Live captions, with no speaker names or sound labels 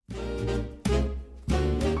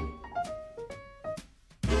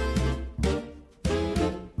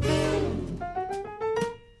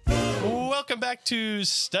welcome back to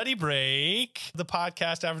Study Break, the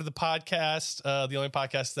podcast after the podcast, the only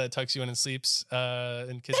podcast that tucks you in and sleeps,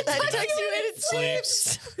 and kisses you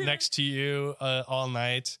sleeps next to you all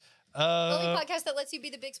night. The only podcast that lets you be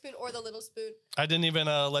the big spoon or the little spoon. I didn't even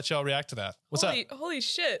let y'all react to that. What's up? Holy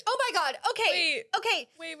shit. Oh my god. Okay.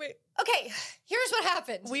 Wait. Okay. Here's what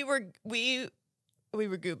happened. We were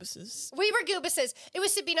goobuses. We were goobuses. It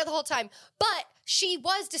was Sabina the whole time. But she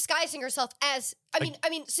was disguising herself as I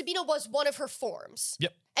mean Sabina was one of her forms.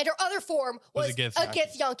 Yep. And her other form was a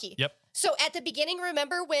Gith Yankee. Yep. So at the beginning,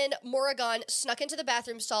 remember when Morrigan snuck into the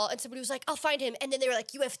bathroom stall and somebody was like, I'll find him. And then they were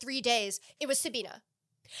like, you have 3 days. It was Sabina.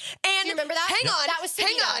 And do you remember that? That was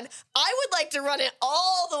Sabina. Hang on. I would like to run it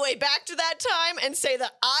all the way back to that time and say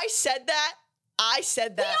that I said that.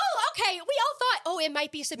 We all thought, oh, it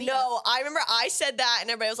might be Sabina. No, I remember I said that and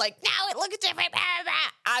everybody was like, no, it looks different.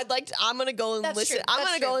 I'm going to go and listen. I'm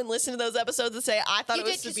going to go and listen to those episodes and say, I thought it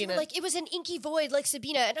was Sabina. Like, it was an inky void like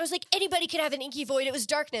Sabina. And I was like, anybody could have an inky void. It was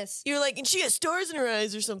darkness. You were like, and she has stars in her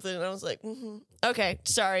eyes or something. And I was like, okay,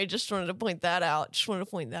 sorry. Just wanted to point that out.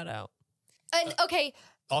 And okay.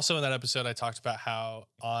 Also in that episode, I talked about how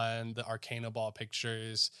on the Arcana Ball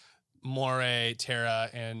pictures, Moray, Tara,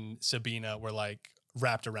 and Sabina were like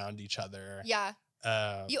wrapped around each other. Yeah.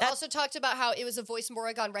 You also talked about how it was a voice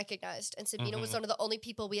Morrigan recognized, and Sabina was one of the only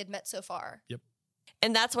people we had met so far. Yep.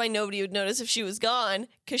 And that's why nobody would notice if she was gone,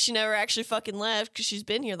 because she never actually fucking left, because she's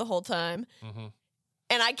been here the whole time. Mm-hmm.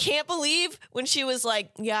 And I can't believe when she was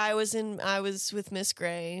like, yeah, I was with Miss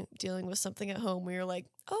Gray dealing with something at home. We were like,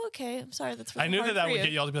 oh, okay, I'm sorry. That's really I knew hard that for would you.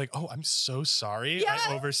 get y'all to be like, oh, I'm so sorry. Yeah.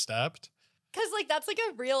 I overstepped. Because, like, that's like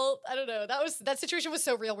a real, I don't know, that situation was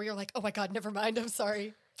so real where you're like, oh my God, never mind, I'm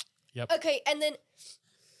sorry. Yep. Okay, and then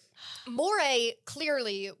Moray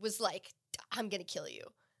clearly was like, I'm going to kill you.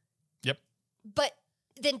 Yep. But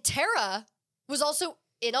then Tara was also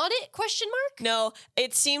in on it, question mark? No,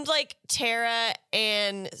 it seemed like Tara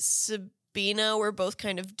and Sabina were both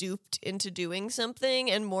kind of duped into doing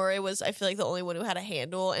something, and Moray was, I feel like, the only one who had a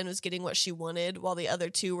handle and was getting what she wanted, while the other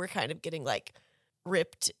two were kind of getting, like,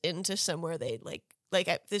 ripped into somewhere they,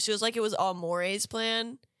 this feels like it was all Moray's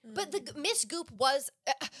plan. But the Miss Goop was,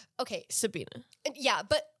 okay. Sabina. Yeah,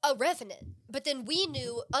 but a revenant. But then we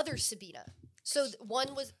knew other Sabina. So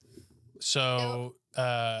one was... So...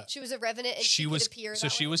 she was a revenant and she could was appear so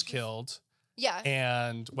that she way. was killed. Yeah.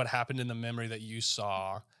 And what happened in the memory that you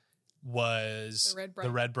saw was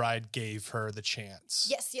the Red Bride gave her the chance.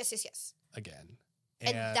 Yes. Again.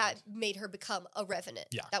 And that made her become a revenant.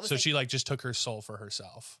 Yeah. That was so she like just took her soul for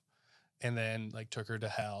herself and then like took her to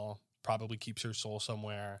hell, probably keeps her soul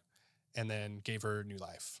somewhere, and then gave her new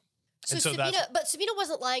life. So, and so Sabina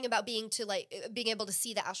wasn't lying about being able to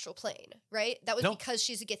see the astral plane, right? That was because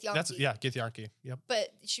she's a Gith Yankee. Gith Yankee. Yep. But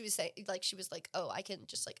she was saying, like, oh, I can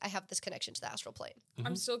just I have this connection to the astral plane. Mm-hmm.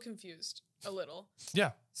 I'm still confused a little.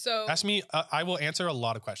 Yeah. So ask me. I will answer a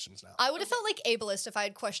lot of questions now. I would have felt like ableist if I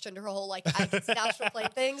had questioned her whole I can see the astral plane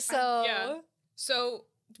thing. So yeah. So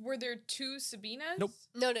were there 2 Sabinas? Nope.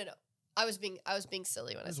 No. I was being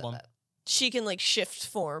silly when I said that. She can, like, shift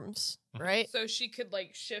forms, right? So she could,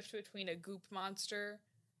 like, shift between a goop monster?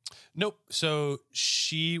 Nope. So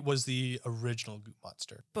she was the original Goop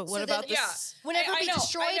monster. But what So about then- this? Whenever we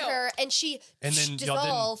destroyed her and she And then y'all didn't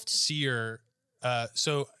dissolved. see her.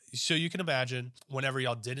 So you can imagine whenever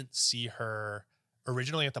y'all didn't see her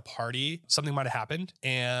originally at the party, something might have happened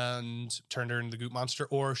and turned her into the Goop monster,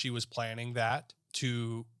 or she was planning that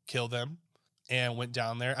to kill them and went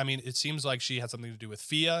down there. I mean, it seems like she had something to do with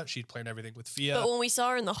Fia. She'd planned everything with Fia. But when we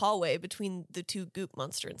saw her in the hallway between the 2 goop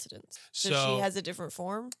monster incidents, so she has a different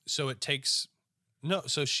form? So it takes... No,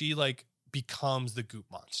 so she, like, becomes the Goop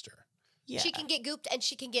monster. Yeah. She can get gooped and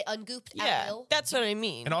she can get ungooped at will. That's what I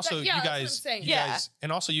mean. And also, that's what I'm saying.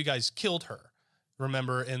 you guys killed her.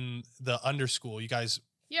 Remember, in the underschool, you guys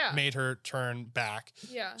made her turn back.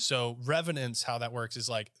 Yeah. So revenants, how that works is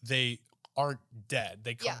like they aren't dead.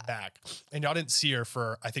 They come back. And y'all didn't see her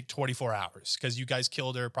for, I think, 24 hours because you guys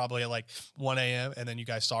killed her probably at like 1 a.m. and then you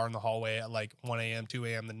guys saw her in the hallway at like 1 a.m., 2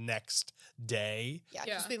 a.m. the next day.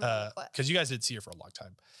 Yeah. Because you guys did see her for a long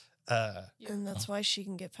time. And that's why she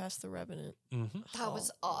can get past the revenant. Mm-hmm. That was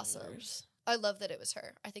awesome. I love that it was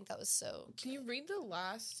her. I think that was so... Can you read the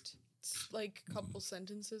last, like, couple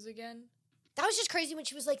sentences again? That was just crazy when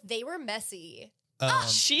she was like, they were messy.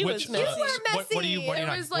 She was messy. You were messy. What are you It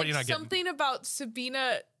not, was what are you like not something about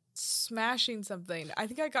Sabina smashing something. I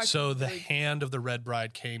think I got... So the hand of the Red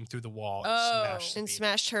Bride came through the wall and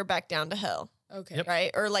smashed her back down to hell. Okay. Yep.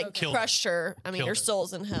 Right? Or like Killed crushed her. I mean, Killed her her.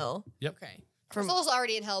 soul's in hell. Yep. Okay. Her soul's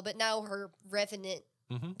already in hell, but now her revenant...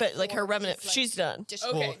 But like her form revenant, is, like, she's done. just-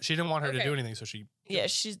 Okay. Well, she didn't want her to Okay. do anything, so she... Yeah,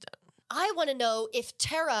 she's done. I want to know if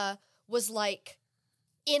Tara was like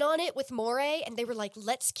in on it with Moray and they were like,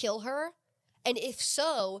 let's kill her. And if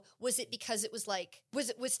so, was it because it was like,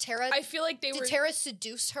 was Tara, I feel like did Tara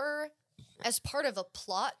seduce her as part of a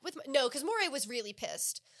plot with, no, because Moray was really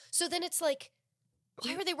pissed. So then it's like,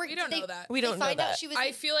 why were they working? We don't know that. We don't know that. She was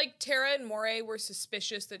I feel like Tara and Moray were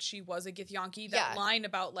suspicious that she was a Githyanki. That line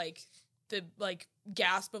about like the like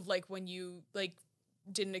gasp of like when you like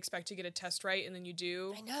didn't expect to get a test right and then you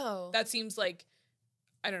do. I know. That seems like,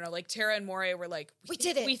 I don't know, like Tara and Moray were like, we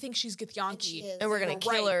did it. We think she's Githyanki. And we're going to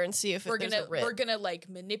kill her and see if we're there's gonna a rip. we're gonna like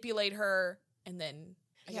manipulate her and then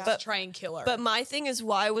I guess But- try and kill her. But my thing is,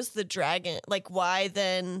 why was the dragon, like, why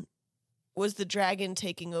then was the dragon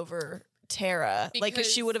taking over Tara? Like,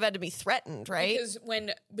 because she would have had to be threatened, right?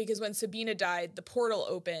 Because when Sabina died, the portal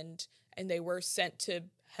opened and they were sent to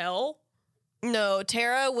hell. No,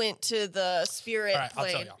 Tara went to the spirit All right, I'll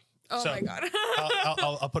plane. tell y'all. Oh So, my god.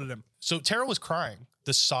 I'll put it in. So Tara was crying.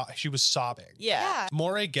 She was sobbing. Yeah.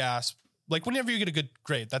 Moray gasped. Like whenever you get a good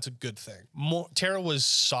grade, that's a good thing. Tara was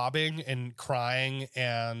sobbing and crying,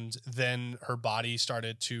 and then her body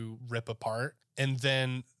started to rip apart. And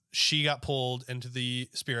then she got pulled into the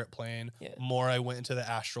spirit plane. Yeah. Moray went into the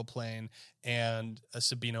astral plane, and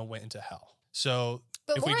Sabina went into hell. So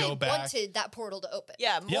But if Moray we go back, wanted that portal to open.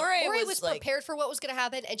 Yeah, Yep. Moray was was like, prepared for what was going to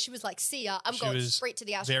happen, and she was like, see ya, I'm She going was straight to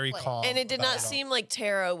the astral very plane. calm. and it did about not all. seem like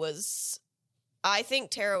Tara was, I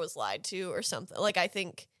think Tara was lied to or something. Like, I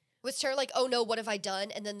think, Was Tara like, oh no, what have I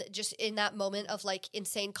done? And then just in that moment of like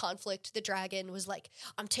insane conflict, the dragon was like,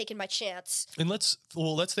 I'm taking my chance. And let's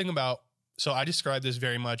think about. So I described this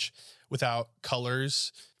very much without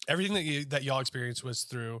colors. Everything that y'all experienced was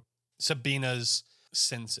through Sabina's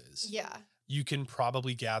senses. Yeah. You can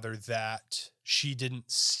probably gather that she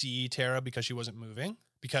didn't see Tara because she wasn't moving,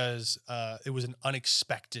 because it was an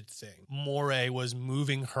unexpected thing. Moray was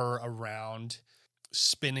moving her around,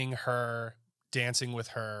 spinning her, dancing with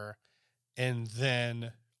her, and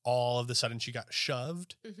then all of a sudden she got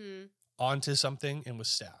shoved Mm-hmm. onto something and was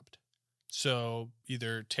stabbed. So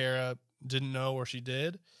either Tara didn't know or she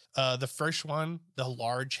did. The first one, the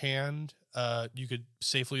large hand, you could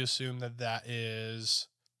safely assume that is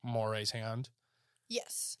Moray's hand.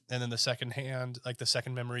 Yes. And then the second hand, like the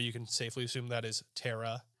second memory, you can safely assume that is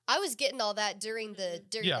Tara. I was getting all that during the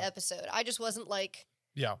Yeah. episode. I just wasn't like,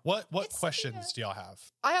 Yeah. What It's questions Sabina. do y'all have?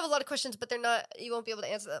 I have a lot of questions, but they're not, you won't be able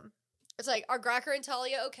to answer them. It's like, are Gracker and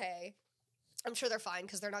Talia okay? I'm sure they're fine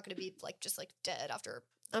because they're not going to be like just like dead after.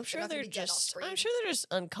 I'm sure not gonna they're be dead off just, screen. I'm sure they're just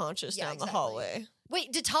unconscious Yeah, down the exactly. hallway.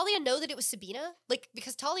 Wait, did Talia know that it was Sabina? Like,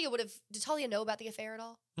 because Talia did Talia know about the affair at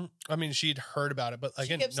all? I mean, she'd heard about it, but She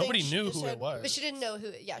again, kept saying nobody she knew just who had- it was. But she didn't know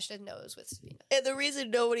who, she didn't know it was with Sabina. And the reason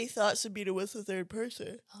nobody thought Sabina was the third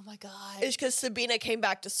person Oh my God. is because Sabina came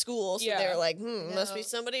back to school. So Yeah. they were like, must be No.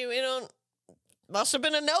 somebody we don't, must have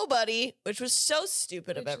been a nobody, which was so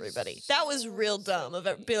stupid of Which was everybody. That was real so dumb.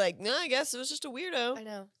 stupid. Be like, no, I guess it was just a weirdo. I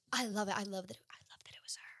know. I love it. I love that it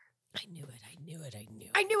was her. I knew it. I knew it. I knew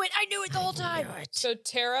it. I knew it. I knew it the whole time. So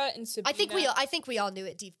Tara and Sabina. I think we all knew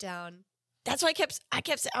it deep down. That's why I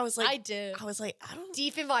kept saying, I was like, did. I was like, I don't.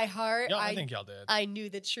 Deep in my heart, Y'all, I think y'all did. I knew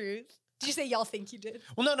the truth. Did you say y'all think you did?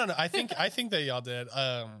 Well, no. I think that y'all did.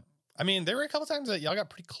 I mean, there were a couple times that y'all got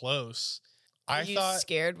pretty close. Were I you thought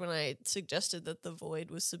scared when I suggested that the void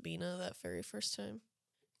was Sabina that very first time?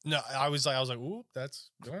 no. I was like, ooh, that's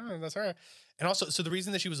her. And also, so the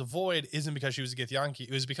reason that she was a void isn't because she was a Githyanki.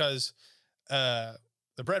 It was because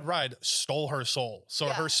the Bread Bride stole her soul. So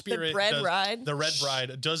Yeah. her spirit, The bread ride. the Red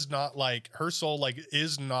Bride, does not like her soul. Like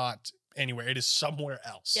is not anywhere. It is somewhere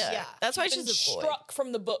else. Yeah. Yeah. That's why been she's a void. struck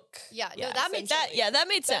from the book. Yeah, Yeah, no, that makes that. sense. Yeah, that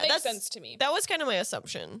made sense. That makes That's- sense to me. That was kind of my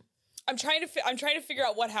assumption. I'm trying to figure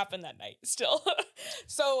out what happened that night still.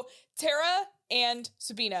 So Tara and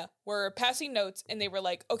Sabina were passing notes and they were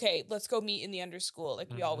like, okay, let's go meet in the underschool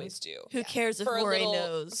like we Mhm. always do. Who cares if For a Moray little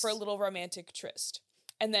knows? for a little romantic tryst.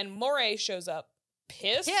 And then Moray shows up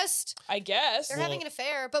pissed, Pissed. I guess. They're having an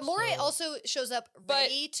affair, but Moray so- also shows up But-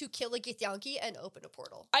 ready to kill a Githyanki and open a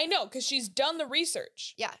portal. I know, because she's done the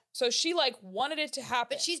research. Yeah, So she like wanted it to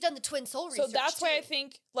happen. but she's done the twin soul so research. that's why I too.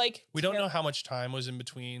 think like We don't know how much time was in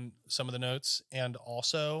between some of the notes. And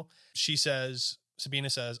also, Sabina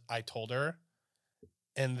says, I told her.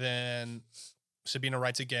 And then Sabina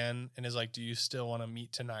writes again and is like, do you still want to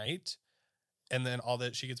meet tonight? And then all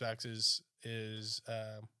that she gets back is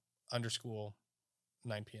under school,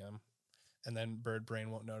 9 p.m. And then Bird Brain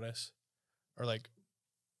won't notice or like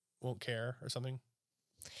won't care or something.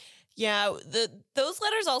 Yeah, those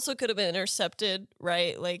letters also could have been intercepted,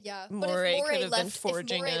 right? Like, Yeah, Moray but could if have Moray been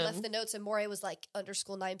forging left them. the notes and Moray was like under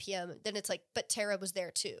school 9 p.m., then it's like, but Tara was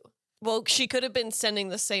there too. Well, she could have been sending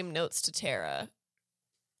the same notes to Tara,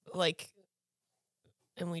 like,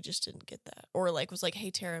 and we just didn't get that. Or like was like,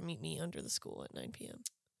 hey, Tara, meet me under the school at 9 p.m.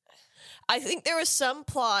 I think there was some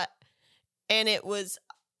plot, and it was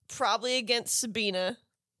probably against Sabina,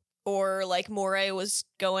 or like Moray was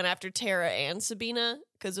going after Tara and Sabina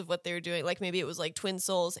because of what they were doing. Like maybe it was like Twin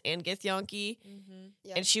Souls and Githyanki,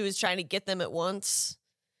 Yeah. and she was trying to get them at once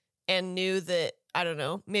and knew that, I don't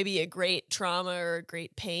know, maybe a great trauma or a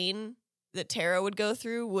great pain that Tara would go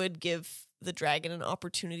through would give the dragon an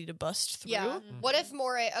opportunity to bust through. Yeah. What if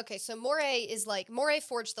Moray? Okay, so Moray is like, Moray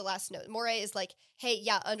forged the last note. Moray is like, hey,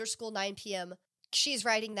 yeah, under school 9 p.m. She's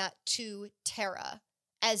writing that to Tara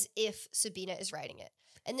as if Sabina is writing it.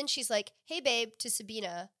 And then she's like, hey, babe, to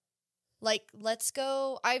Sabina, like, let's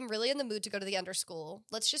go. I'm really in the mood to go to the underschool.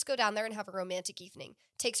 Let's just go down there and have a romantic evening.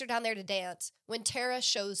 Takes her down there to dance. When Tara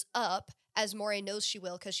shows up, as Moray knows she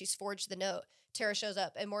will because she's forged the note, Tara shows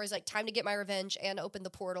up and Moray's like, time to get my revenge and open the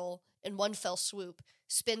portal in one fell swoop,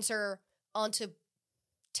 spins her onto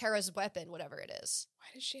Tara's weapon, whatever it is. Why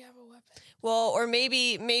does she have a weapon? Well, or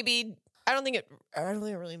maybe I don't think it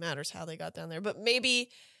really matters how they got down there, but maybe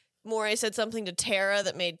Moray said something to Tara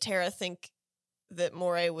that made Tara think that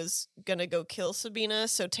Moray was gonna go kill Sabina,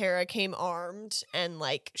 so Tara came armed and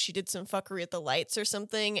like she did some fuckery at the lights or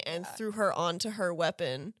something and threw her onto her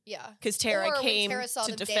weapon. Yeah. Because Tara Or came when Tara saw to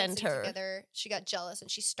them defend dancing her. together, she got jealous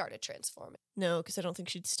and she started transforming. No, because I don't think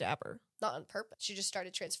she'd stab her. Not on purpose. She just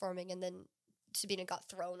started transforming and then Sabina got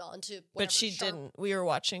thrown onto whatever But she sharp- didn't. We were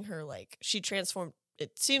watching her like she transformed.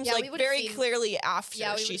 It seems Yeah, we like would've very seen- clearly after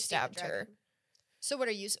Yeah, we she would've seen the stabbed her. dragon. So what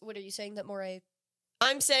are you saying that Moray?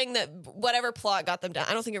 I'm saying that whatever plot got them down,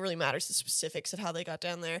 I don't think it really matters the specifics of how they got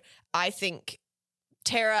down there. I think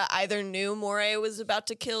Tara either knew Moray was about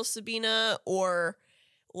to kill Sabina or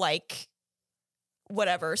like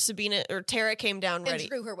whatever, Sabina or Tara came down And ready,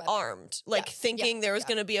 drew her weapon. armed, like Yeah, thinking yeah, there was yeah.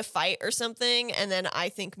 going to be a fight or something. And then I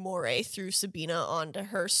think Moray threw Sabina onto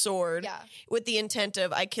her sword Yeah. with the intent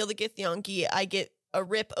of, I kill the Githyanki, I get a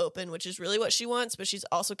rip open, which is really what she wants, but she's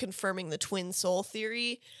also confirming the twin soul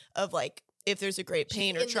theory of like, if there's a great She's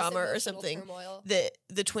pain in or this trauma or emotional something, turmoil. that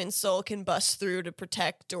the twin soul can bust through to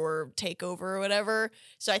protect or take over or whatever.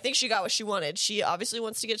 So I think she got what she wanted. She obviously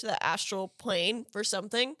wants to get to the astral plane for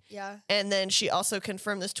something. Yeah. And then she also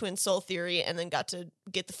confirmed this twin soul theory and then got to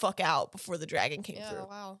get the fuck out before the dragon came Yeah, through.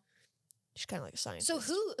 wow. She's kind of like a scientist. So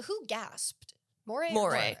who gasped? Moray? or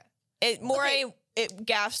Moray. Moray, Okay. it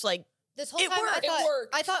gasped like, This whole It time worked. It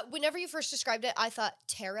worked. I thought whenever you first described it, I thought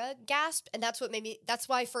Tara gasped, and that's what made me. That's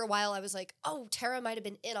why for a while I was like, "Oh, Tara might have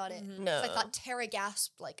been in on it." no. So I thought Tara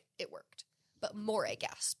gasped, like it worked, but Moray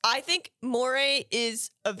gasped. I think Moray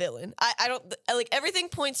is a villain. I don't, like, everything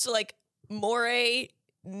points to like Moray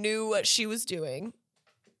knew what she was doing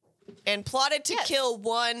and plotted to Yes. kill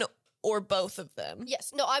one or both of them.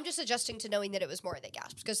 Yes, no, I'm just adjusting to knowing that it was Moray that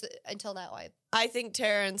gasped because until now I think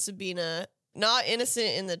Tara and Sabina, not innocent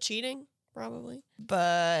in the cheating, probably,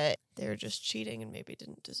 but they're just cheating and maybe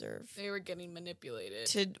didn't deserve They were getting manipulated.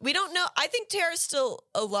 to. We don't know. I think Tara's still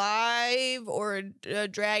alive or a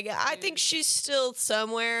dragon. I think she's still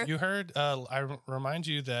somewhere. You heard, remind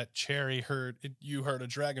you that Cherry you heard a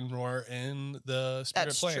dragon roar in the spirit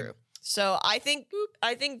That's plane. true. So I think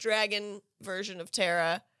dragon version of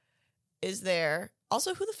Tara is there.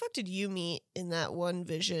 Also, who the fuck did you meet in that one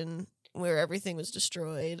vision where everything was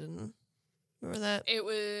destroyed? And remember that? It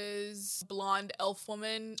was blonde elf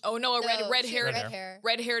woman. Oh no, a red she- haired red hair.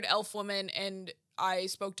 red haired elf woman, and I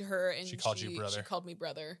spoke to her, and She called you brother. She called me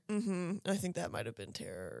brother. Mm-hmm. I think that might have been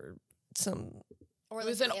Tara or some, Or It like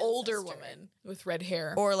was an the older ancestor. woman with red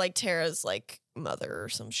hair. or like Tara's like mother or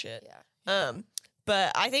some shit. Yeah.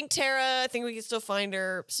 But I think Tara, I think we can still find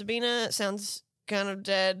her. Sabina sounds kind of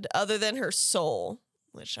dead, other than her soul,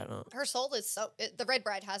 which I don't. Her soul is the Red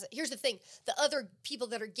Bride has it. Here's the thing: the other people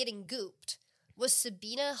that are getting gooped, was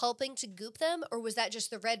Sabina helping to goop them, or was that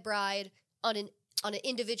just the Red Bride on an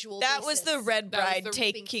individual? That was basis? the Red That was Bride the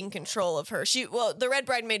taking control of her. The Red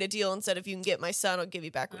Bride made a deal and said, if you can get my son, I'll give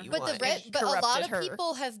you back what you But want. but a and lot corrupted of her.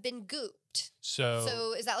 people have been gooped.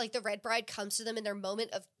 So is that like the Red Bride comes to them in their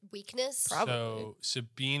moment of weakness? Probably. So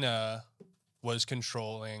Sabina was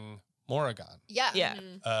controlling Morrigan. Yeah.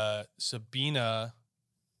 Yeah. Sabina,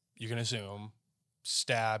 you can assume,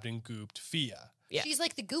 stabbed and gooped Fia. Yeah. She's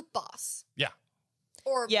like the goop boss. Yeah.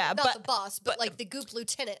 Or Yeah, not but- the boss, but but- like the goop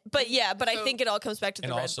lieutenant. But I So- think it all comes back to the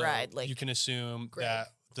And Red also, Bride. Like, you can assume Greg. that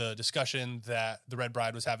the discussion that the Red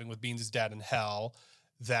Bride was having with Beans' dad in hell,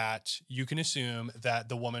 that you can assume that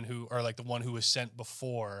the woman who, or like the one who was sent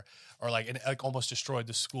before, or like, and like almost destroyed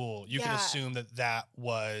the school, you can Yeah. assume that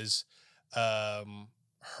was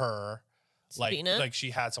her, Sabina? like she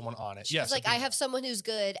had someone on it. She Yeah, was like, Sabina. I have someone who's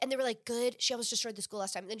good. And they were like, good? She almost destroyed the school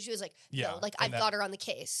last time. And then she was like, Yeah, no, like, and I've got her on the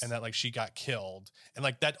case. and that like she got killed, and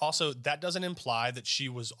like that also that doesn't imply that she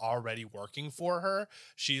was already working for her.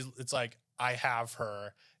 It's like I have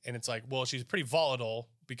her, and it's like, well, she's pretty volatile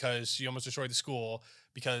because she almost destroyed the school.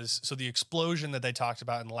 So the explosion that they talked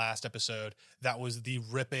about in the last episode, that was the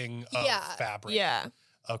ripping of fabric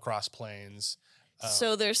across planes.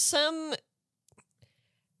 So there's some.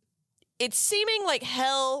 It's seeming like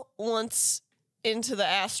hell wants into the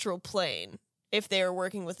astral plane if they are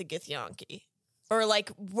working with a Githyanki. Or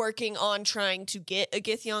like working on trying to get a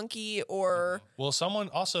Githyanki or...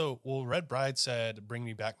 Well, Red Bride said, bring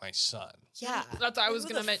me back my son. Yeah. That's what I was Who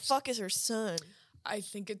going to the mention. fuck is her son? I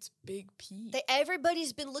think it's Big P.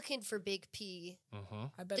 Everybody's been looking for Big P. Mm-hmm.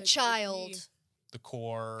 I bet The it's Big child. P. The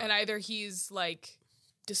core. And either he's like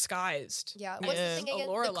disguised. Yeah. What's Yeah. the thing again?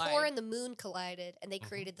 The Lorelei. core and the moon collided and they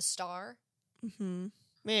created the star. Mm-hmm.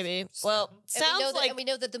 Maybe. Well, And sounds like... and we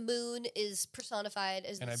know that the moon is personified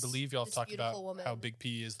as And I this, believe y'all have this talked beautiful about woman. how Big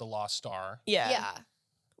P is the lost star. Yeah. Yeah.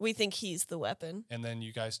 We think he's the weapon. And then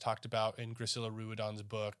you guys talked about in Grisilla Ruidon's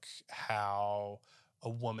book how a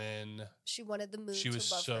woman, She wanted the moon she was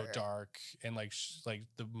to love so her. dark, and like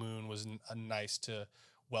the moon was nice to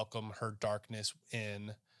welcome her darkness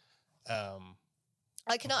in.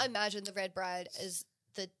 I cannot imagine the Red Bride as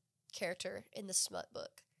the character in the smut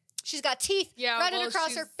book. She's got teeth running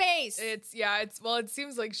across her face. It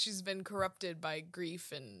seems like she's been corrupted by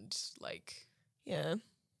grief and like Yeah.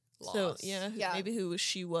 loss. So, yeah, Yeah. maybe who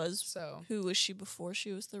she was. So Who was she before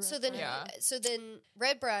she was the Red So then, Bride? so then,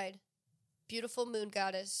 Red Bride, beautiful moon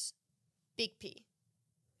goddess, Big P,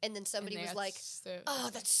 and then somebody was like, "Oh,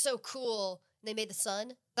 that's so cool." And they made the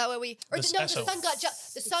sun. That way the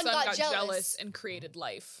sun got jealous and created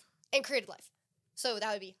life. and created life. So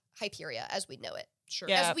that would be Hyperia as we know it, Sure.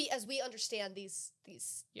 Yeah. as we understand these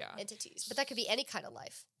entities. But that could be any kind of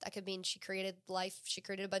life. That could mean she created life. She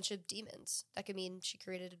created a bunch of demons. That could mean she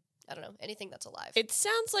created, I don't know, anything that's alive. It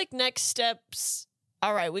sounds like next steps.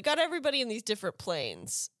 All right, we got everybody in these different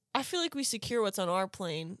planes. I feel like we secure what's on our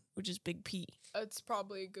plane, which is Big P. That's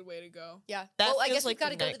probably a good way to go. Yeah. That well, I feels guess like we've got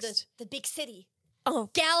to the go to next. the big city. Oh,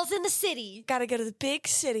 Gals in the city. gotta go to the big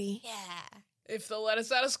city. Yeah. If they'll let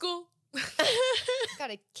us out of school.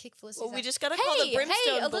 Gotta kick Felicity's Well, we ass. just gotta call the Brimstone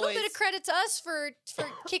Hey, a boys. little bit of credit to us for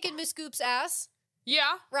kicking Miss Goop's ass.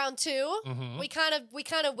 Yeah. Round 2. Mhm. We kind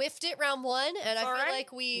of whiffed it round 1, and I all feel right.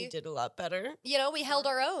 like We did a lot better. we held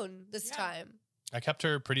our own this Yeah. time. I kept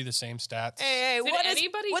her pretty the same stats. Hey, Did what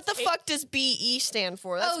anybody the take- fuck does BE stand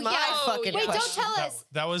for? That's Oh, my yeah. fucking Wait, don't question. tell That, us.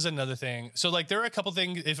 that was another thing. So like there are a couple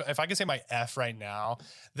things, if I can say my F right now,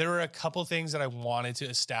 there were a couple things that I wanted to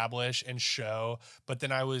establish and show, but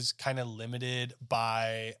then I was kind of limited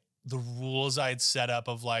by the rules I'd set up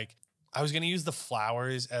of like, I was going to use the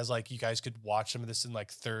flowers as like, you guys could watch some of this in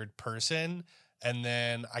like third person. And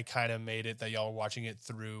then I kind of made it that y'all were watching it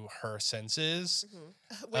through her senses,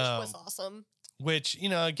 Which was awesome. which,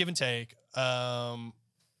 give and take.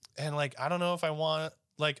 And like, I don't know if I want,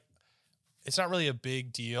 like, it's not really a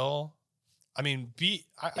big deal. I mean, If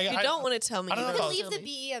you don't want to tell me, I don't you know We if could I'll- leave the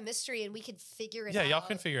BE a mystery and we could figure it yeah, out. y'all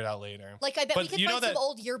can figure it out later. Like, I bet we But could you know find some that-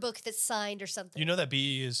 old yearbook that's signed or something. You know that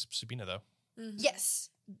BE is Sabina, though. Yes.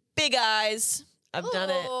 big eyes. I've done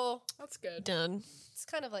it. Oh, That's good. Done. it's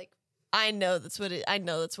kind of like, I know that's what it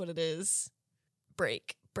is.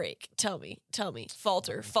 Break. Tell me.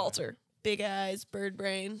 Falter. Big eyes, bird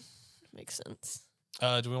brain. Makes sense.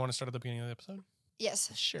 Do we want to start at the beginning of the episode?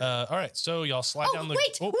 yes. Sure. All right, so y'all slide Oh, down the.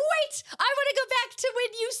 wait! I want to go back to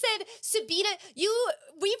when you said Sabina.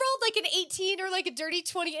 We rolled like an 18 or like a dirty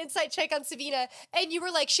 20 insight check on Sabina, and you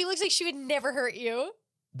were like, she looks like she would never hurt you.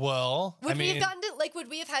 Well, Would I we mean, have gotten to, like, would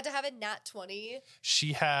we have had to have a nat 20?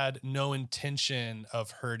 she had no intention of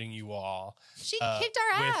hurting you all. She kicked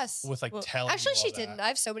our with, ass. with like Well, telling. Actually, you all she that. didn't. I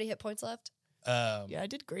have so many hit points left. yeah, I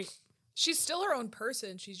did great. She's still her own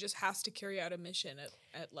person. She just has to carry out a mission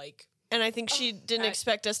at like. And I think she didn't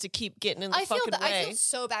expect us to keep getting in the I feel fucking way. I feel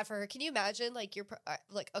so bad for her. Can you imagine, like,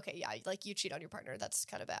 like, okay, yeah, like you cheat on your partner. That's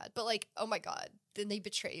kind of bad. But like, oh my god, then they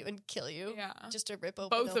betray you and kill you. Yeah. Just to rip open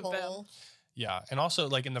Both a of them. hole. Yeah, and also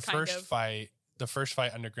like in the Kind first of.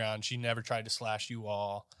 fight underground, she never tried to slash you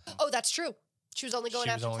all. Oh, that's true. She was only going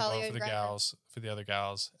She was after only Talia going and for the Grinder. gals, for the other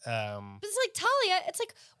gals. But it's like Talia. It's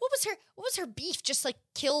like, what was her beef? Just like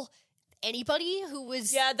kill anybody who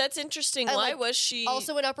was Yeah, that's interesting. And, Why like, was she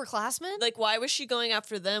also an upperclassman? like? Why was she going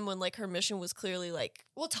after them when like her mission was clearly like?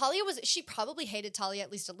 Well, she probably hated Talia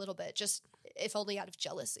at least a little bit, just if only out of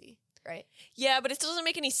jealousy, right? Yeah, but it still doesn't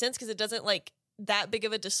make any sense because it doesn't like that big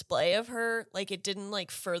of a display of her, like it didn't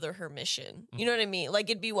like further her mission. You know what I mean? Like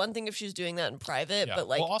it'd be one thing if she was doing that in private, but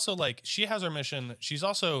like well, also like she has her mission. She's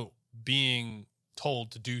also being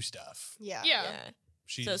told to do stuff. Yeah.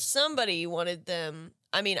 She's, so somebody wanted them.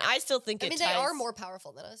 I mean, I still think I mean, it they ties, are more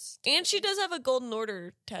powerful than us. and she does have a Golden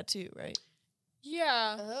Order tattoo, right?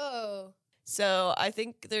 Yeah. Oh. So I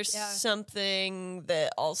think there's Yeah. something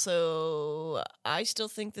that also I still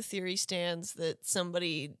think the theory stands that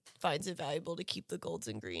somebody finds it valuable to keep the golds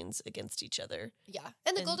and greens against each other. Yeah.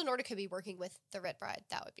 And the And- Golden Order could be working with the Red Bride.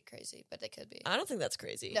 That would be crazy, but it could be. I don't think that's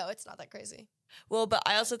crazy. No, it's not that crazy. Well, but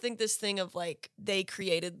I also think this thing of like they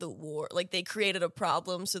created the war, like they created a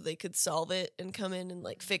problem so they could solve it and come in and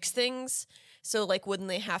like fix things. So like wouldn't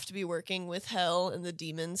they have to be working with Hell and the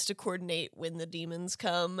demons to coordinate when the demons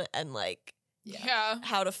come and like Yeah.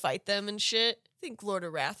 how to fight them and shit? I think Lord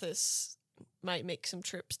Arathis might make some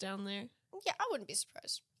trips down there. Yeah, I wouldn't be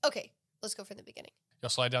surprised. Okay, let's go from the beginning. you'll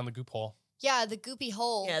slide down the goop hole. Yeah, the goopy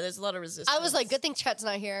hole. Yeah, there's a lot of resistance. I was like, good thing Chet's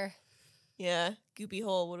not here. Yeah, goopy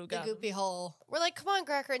hole would have The got goopy hole. We're like, come on,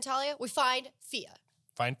 Cracker and Talia. We find Fia.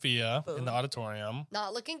 Find Fia in Boom. the auditorium.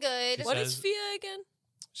 Not looking good. She What is says- Fia again?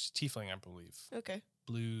 She's tiefling, I believe. Okay,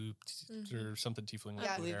 Blue or something tiefling.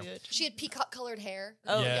 Yeah. I believe there. it. She had peacock colored hair.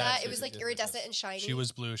 Oh, Yeah, yes, it was like yes, iridescent yes. and shiny. She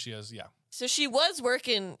was blue. She has, So she was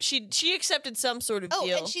working. She accepted some sort of Oh,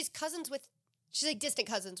 deal, and she's like distant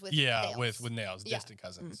cousins with yeah, nails. with nails, Yeah. distant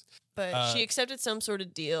cousins. but she accepted some sort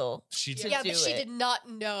of deal. She to did. Yeah, do but she it. did not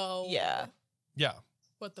know. Yeah, Yeah,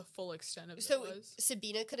 What the full extent of So it was.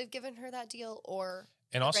 Sabina could have given her that deal, or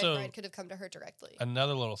and Red also Bride could have come to her directly.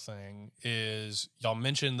 another little thing is y'all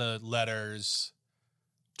mentioned the letters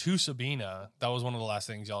to Sabina. That was one of the last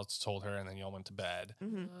things y'all told her, and then y'all went to bed,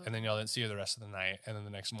 Mhm. and then y'all didn't see her the rest of the night, and then the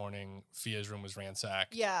next morning, Fia's room was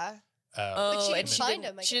ransacked. Yeah, Oh, But she and didn't find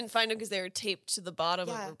didn't- him, I She guess. didn't find him because they were taped to the bottom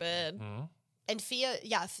of Yeah. her bed. Mhm. and Fia,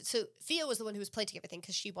 so Fia was the one who was planting everything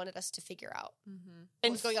because she wanted us to figure out Mm-hmm. what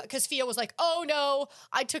And was going on. Because Fia was like, "Oh no,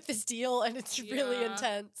 I took this deal and it's really Yeah.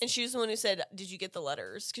 intense." And she was the one who said, "Did you get the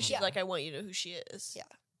letters?" Because she's Yeah. like, "I want you to know who she is." Yeah.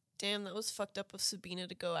 Damn, that was fucked up of Sabina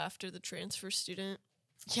to go after the transfer student.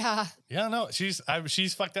 Yeah, Yeah, no, she's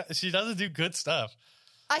fucked up. She doesn't do good stuff.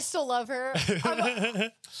 I still love her. She's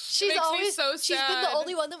Makes me always so she's been the sad.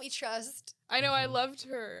 only one that we trust. I know, I loved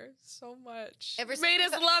her so much. Ever since Made we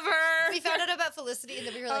us fo- love her. We found out about Felicity, and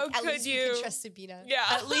then we were How like, "At could least we you? can trust Sabina. Yeah.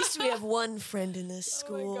 At least we have one friend in this Oh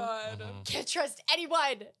school. my god. Mhm. Can't trust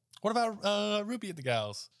anyone." What about Ruby and the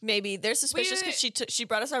gals? Maybe they're suspicious because she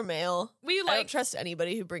brought us our mail. We I don't like trust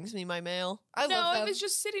anybody who brings me my mail. I no, love it them. was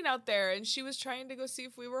just sitting out there, and she was trying to go see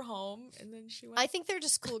if we were home, and then she went. I think they're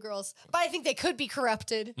just schoolgirls, but I think they could be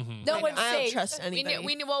corrupted. Mhm. No I one's know. I don't safe. trust we anybody.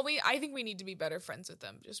 need, I think we need to be better friends with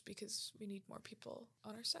them, just because we need more people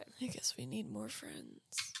on our side. I guess we need more friends.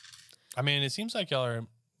 I mean, it seems like y'all are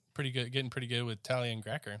getting pretty good with Talia and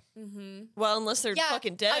Gracker. Mm-hmm. Well, unless they're Yeah,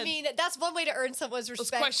 fucking dead. I mean, that's one way to earn someone's Let's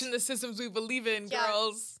respect. question the systems we believe in, Yeah.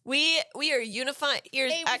 girls. we are unified.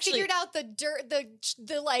 Here's Hey, we actually figured out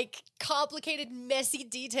the like complicated, messy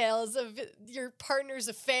details of your partner's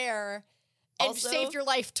affair, and Also- saved your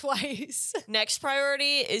life twice. next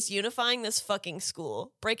priority is unifying this fucking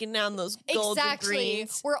school, breaking down those golds and Exactly.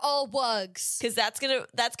 greens. We're all wugs. Because that's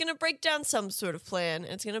gonna break down some sort of plan,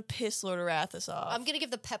 and it's gonna piss Lord Arathis off. I'm gonna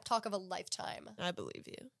give the pep talk of a lifetime. I believe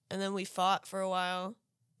you. And then we fought for a while.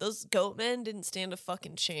 Those goat men didn't stand a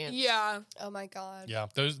fucking chance. Yeah. Oh my god. Yeah,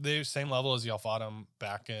 they're same level as y'all fought them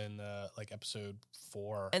back in like episode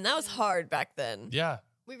 4. And that was hard back then. Yeah,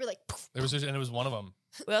 We were like, poof. there was and it was one of them.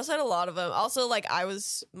 We also had a lot of them. Also, like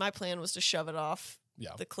my plan was to shove it off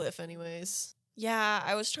Yeah. the cliff anyways. Yeah,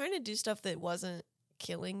 I was trying to do stuff that wasn't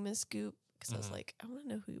killing Miss Goop because I was Mhm. like, I want to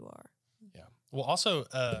know who you are. Yeah. Well, also,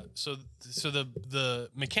 so the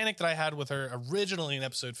mechanic that I had with her originally in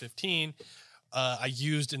episode 15, I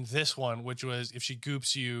used in this one, which was if she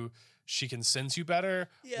goops you, she can sense you better.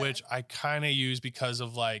 Yeah. Which I kind of used because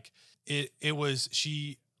of like it was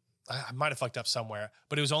she. I might have fucked up somewhere,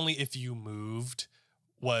 but it was only if you moved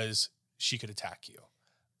was she could attack you.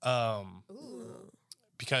 Ooh.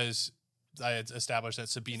 Because I had established that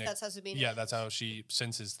Sabina. That's how Sabina. Yeah, that's how she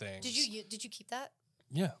senses things. Did you keep that?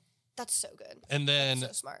 Yeah. That's so good. And then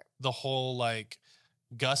So smart. the whole like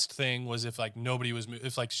gust thing was if like nobody was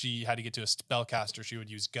if like she had to get to a spellcaster, she would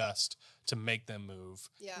use gust to make them move.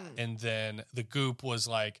 Yeah. And then the goop was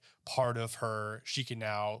like part of her. She can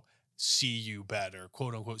now see you better,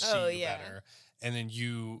 quote unquote, see Oh, you yeah. better. And then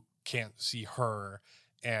you can't see her,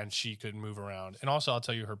 and she could move around. And also, I'll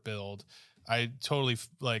tell you her build. I totally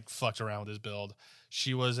like fucked around with this build.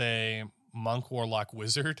 She was a monk, warlock,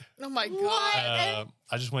 wizard. Oh my What? god.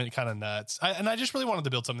 I just went kind of nuts. I just really wanted to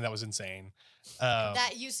build something that was insane.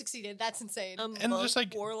 That you succeeded. That's insane. And just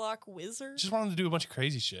like warlock wizard. just wanted to do a bunch of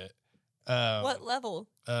crazy shit. What level?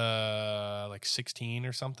 Like 16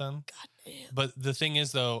 or something. God damn. But the thing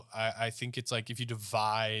is, though, I think it's like if you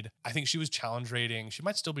divide, I think she was challenge rating. She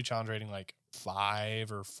might still be challenge rating like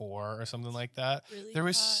 5 or 4 or something like that. Really There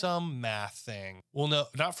was high. some math thing. Well, no,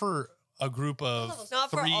 not for a group of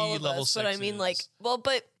Not for 3 all of level us, but I mean, like, sixes. well,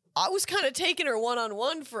 but I was kind of taking her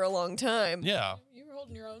one-on-one for a long time. Yeah, You were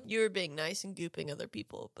holding your own. You were being nice and gooping other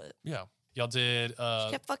people, but yeah. Y'all did.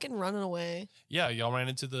 she kept fucking running away. Yeah, y'all ran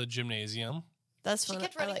into the gymnasium. That's She fun.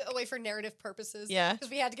 kept running away for narrative purposes. Yeah. Because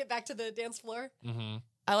we had to get back to the dance floor. Mm-hmm.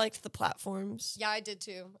 I liked the platforms. Yeah, I did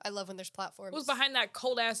too. I love when there's platforms. What was behind that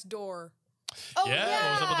cold ass door? Oh,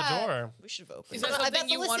 Yeah, what was up with the door? We should have opened Is it. that I bet something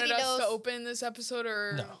you Felicity wanted us knows. to open this episode,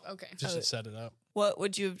 or No. Okay. Just Oh. to set it up. What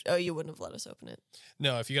would you have? Oh, you wouldn't have let us open it.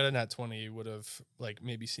 No, if you got a nat 20, you would have like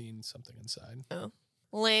maybe seen something inside.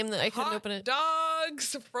 Lame that I couldn't Hot open it.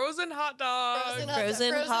 dogs, frozen hot dogs. Frozen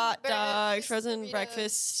Frozen hot dogs, breakfast frozen burritos.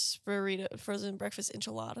 breakfast burrito, frozen breakfast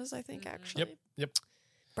enchiladas, I think, actually. Yep.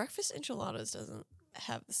 Breakfast enchiladas doesn't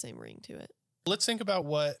have the same ring to it. Let's think about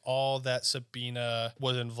what all that Sabina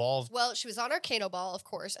was involved. Well, she was on Arcano Ball, of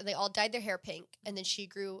course, and they all dyed their hair pink, and then she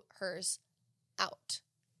grew hers out.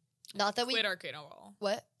 Not that we Quit Arcano Ball.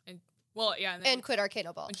 what Well, yeah, and then and quit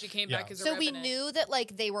Arcano Ball. when she came Yeah. back as a So we revenant. knew that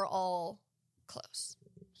like they were all close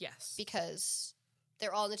Yes. because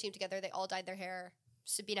they're all on the team together. They all dyed their hair.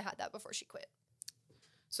 Sabina had that before she quit.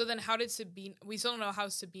 So then, how did Sabina? We still don't know how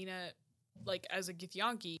Sabina, like as a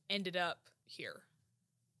Githyanki, ended up here,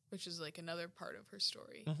 which is like another part of her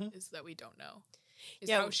story Mhm. is that we don't know. Is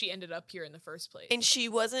Yeah. how she ended up here in the first place, And she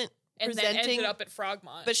wasn't and then presenting, ended up at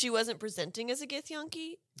Frogmont. but she wasn't presenting as a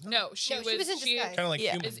Githyanki. no, she No, was. she was in disguise. Kind of like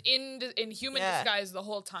Yeah. human. is in human Yeah. disguise the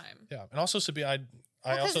whole time. Yeah, and also Sabina, I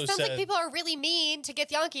Because also it sounds said like people are really mean to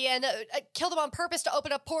Githyanki and kill them on purpose to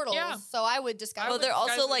open up portals. Yeah. So I would disguise. Well, would they're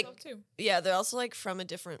also, disguise like- myself, too. Yeah, they're also like from a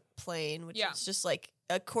different plane, which Yeah. is just like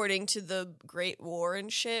according to the Great War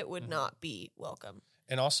and shit would Mhm. not be welcome.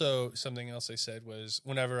 And also something else they said was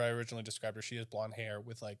whenever I originally described her, she has blonde hair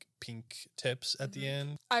with like pink tips at the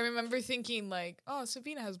end. I remember thinking like, oh,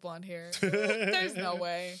 Sabina has blonde hair. There's no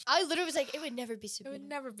way. I literally was like, it would never be It Sabina. would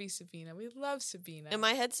never be Sabina. We love Sabina. In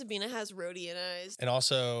my head, Sabina has Rhodian eyes. And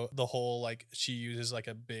also the whole like she uses like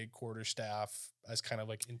a big quarterstaff as kind of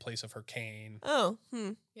like in place of her cane. Oh,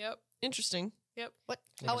 Yep. interesting. What?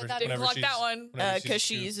 How would Whenever- that? Didn't whenever clock she's- that one. whenever she's Because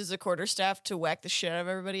she scooped. uses a quarterstaff to whack the shit out of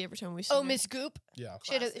everybody every time we see Oh, her. Miss Goop. Yeah.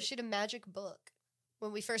 Classic. She had a magic book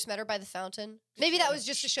when we first met her by the fountain. Maybe that was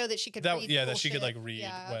just to show that she could That read. yeah, cool that she could shit. like read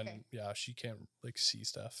Yeah, when okay. she can't like see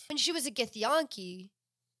stuff. When she was a Githyanki,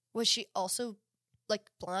 was she also like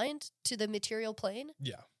blind to the material plane?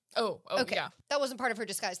 Yeah. Oh, Okay. yeah. That wasn't part of her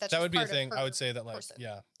disguise. That's That just would be a part of thing. I her would say that like person.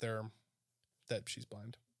 yeah, that she's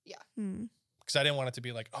blind. Hmm. Because I didn't want it to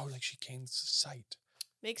be like, oh, like she gains sight.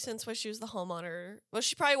 Makes sense why she was the hall monitor. Well,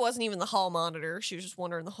 she probably wasn't even the hall monitor. She was just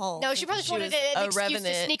wandering the hall. No, she probably just wanted was an a excuse to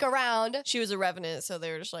revenant. sneak around. She was a revenant, so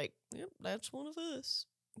they were just like, yep, that's one of us.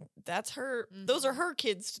 That's her. Mhm. Those are her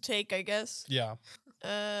kids to take, I guess. Yeah.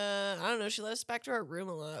 I don't know. She let us back to our room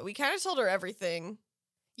a lot. We kind of told her everything.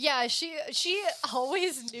 Yeah, she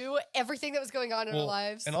always knew everything that was going on in her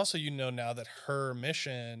lives. And also, you know, now that her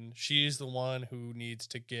mission, she's the one who needs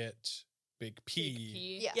to get Big P. Big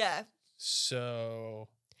P. Yeah. Yeah. So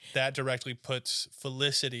that directly puts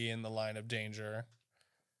Felicity in the line of danger.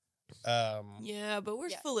 Yeah, but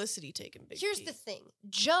where's Yeah. Felicity taking Big Here's P? the thing.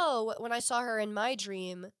 Joe, when I saw her in my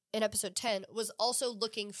dream in episode 10, was also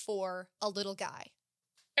looking for a little guy.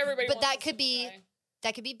 Everybody. But wants that this could little be- guy.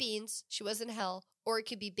 That could be Beans. She was in hell. Or it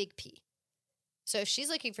could be Big P. So if she's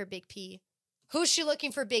looking for Big P, who's she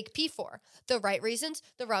looking for Big P for? The right reasons?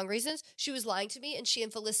 The wrong reasons? She was lying to me, and she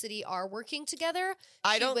and Felicity are working together.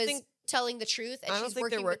 I She don't was think telling the truth, and I don't she's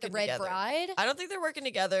think they're working with the working Red together. Bride. I don't think they're working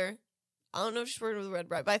together. I don't know if she's working with the Red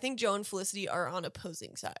Bride, but I think Joe and Felicity are on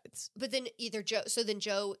opposing sides. But then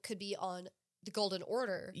Joe could be on the Golden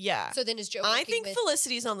Order. Yeah. So then is Joe I working think with...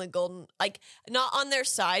 Felicity's on the golden, like not on their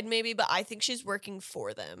side maybe, but I think she's working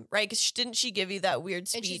for them, right? Because didn't she give you that weird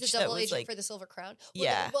speech And she's a that double was agent like, for the Silver Crown. Well,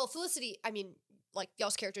 Yeah. Well, Felicity, I mean, like,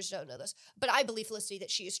 y'all's characters don't know this, but I believe Felicity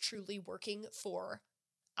that she is truly working for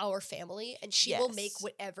our family, and she will make Yes.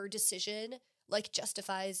 whatever decision, like,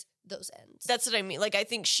 justifies those ends. that's what I mean. Like I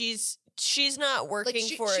think she's not working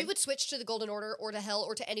like, for she would switch to the Golden Order or to hell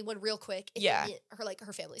or to anyone real quick if Yeah. it meant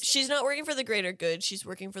her family's she's not working for the greater good. She's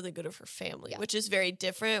working for the good of her family, Yeah. which is very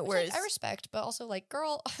different. Which, like, Whereas I respect, but also, like,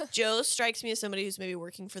 girl. Joe strikes me as somebody who's maybe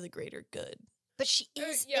working for the greater good. But she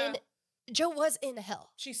is Yeah. in Joe was in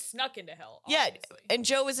hell. She snuck into hell. Yeah, Obviously. and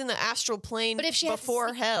Joe was in the astral plane But if she had to before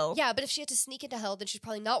sneak- hell. Yeah, but if she had to sneak into hell, then she's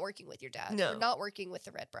probably not working with your dad. No. Or not working with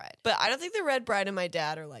the Red Bride. But I don't think the Red Bride and my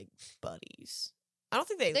dad are like buddies. I don't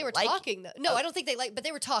think They were like, talking, though. No, I don't think but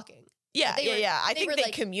they were talking. Yeah, they were- I they think were, they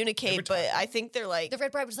like- communicate, but I think they're like. The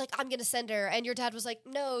Red Bride was like, I'm going to send her. And your dad was like,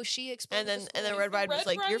 no, she explained And then this Red Bride was Red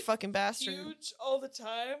like, "You're Bride fucking bastard." huge all the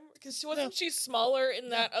time because wasn't she smaller in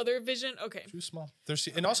that other vision? Okay, She was small.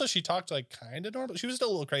 And also she talked like kind of normal. She was still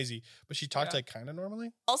a little crazy, but she talked Yeah. like kind of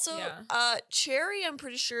normally. Also, Yeah. Cherry, I'm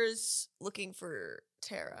pretty sure is looking for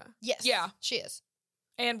Tara, Yes. Yeah. She is.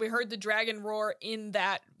 and we heard the dragon roar in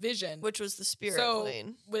that vision, which was the spirit so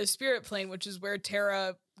plane. with Spirit Plane, which is where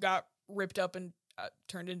Tara got ripped up and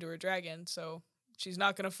turned into a dragon. So she's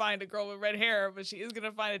not gonna find a girl with red hair, but she is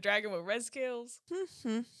gonna find a dragon with red scales.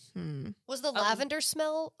 Was the lavender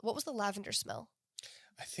smell? What was the lavender smell?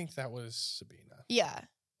 I think that was Sabina. Yeah.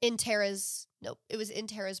 Nope. It was in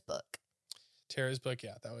Tara's book. Tara's book,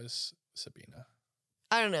 yeah, that was Sabina.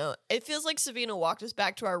 I don't know. It feels like Sabina walked us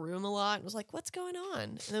back to our room a lot and was like, "What's going on?"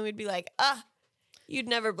 And then we'd be like, you'd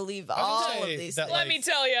never believe I was all gonna of say these that, things." Let me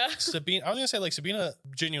tell you. Sabina, I was gonna say like Sabina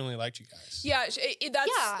genuinely liked you guys. Yeah,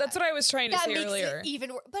 that's what I was trying to That say makes earlier. it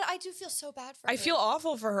even worse. But I do feel so bad for her. I feel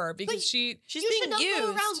awful for her because But she's She's You being should not used. go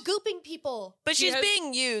around gooping people. But She she's has-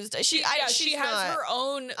 being used. She has her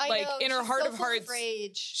own I like know, in her she's heart so of full hearts.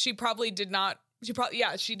 rage. She probably did not.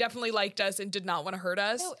 She definitely liked us and did not want to hurt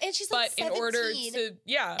us. No, and she's but like 17, in order to,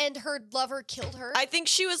 and her lover killed her. I think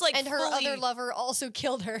she was like, and her fully, other lover also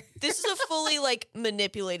killed her. This is a fully like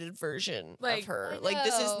manipulated version Like, of her. I Like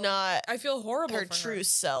this is know. not I feel horrible her for true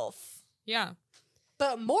self. Yeah,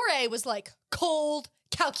 But Moray was like cold,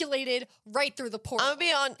 calculated, right through the portal. I'm gonna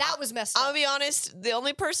be on. That was messed I'm up. gonna be honest. The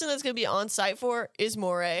only person that's gonna be on site for is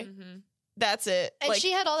Moray. mm-hmm. That's it. And like,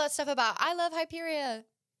 she had all that stuff about I love Hyperia.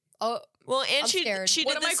 Oh, well, and I'm she scared. she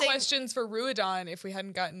One did of the my same. questions for Ruidon, if we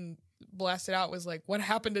hadn't gotten blasted out, was like, what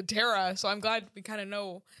happened to Tara? So I'm glad we kind of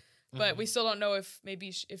know, but we still don't know if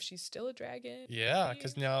maybe if she's still a dragon. Yeah, maybe?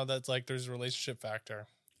 because now that's like there's a relationship factor.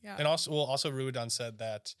 Yeah. And also Ruidon said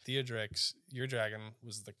that Theodrix, your dragon,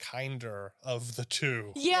 was the kinder of the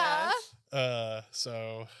two. yeah.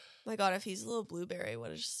 So My God, if he's a little blueberry,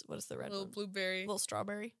 what is the red little one? blueberry, Little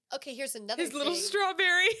strawberry. Okay, here's another his little thing.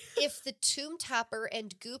 strawberry. If the Tomb Tapper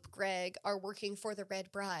and Goop Greg are working for the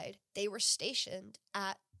Red Bride, they were stationed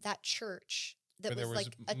at that church that Where was there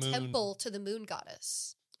like was a moon. temple to the moon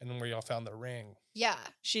goddess. and then where y'all found the ring. Yeah.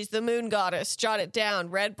 She's the moon goddess. Jot it down.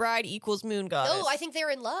 Red bride equals moon goddess. No, I think they're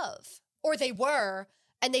in love. Or they were,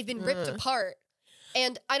 and they've been ripped apart.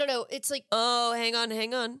 And I don't know, it's like Oh, hang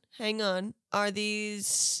on. Are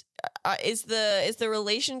these? Is the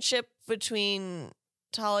relationship between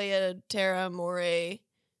Talia, Tara, Moray,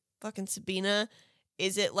 fucking Sabina?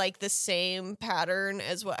 Is it like the same pattern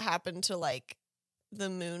as what happened to like the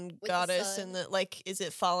moon the goddess sun. and the like? Is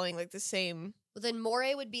it following like the same? well, then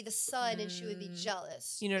Moray would be the sun and she would be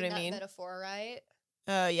jealous. You know what in I that mean? metaphor, right?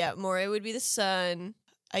 Yeah, Moray would be the sun.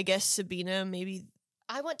 I guess Sabina, maybe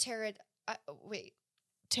I want Tara. Wait,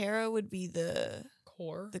 Tara would be the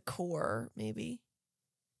Core. core, maybe.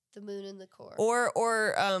 the moon and the core. Or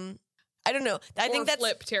I don't know. I think that's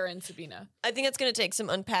Flip Tara and Sabina. I think that's going to take some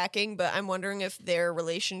unpacking, but I'm wondering if their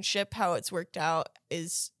relationship, how it's worked out,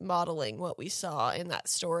 is modeling what we saw in that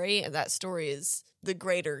story, and that story is the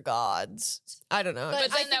greater gods. I don't know. But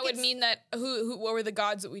But I then that think would it's- mean that what were the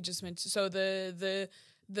gods that we just mentioned? So the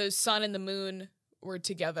sun and the moon were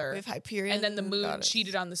together, with Hyperion, and then the moon goddess,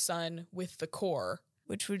 cheated on the sun with the core,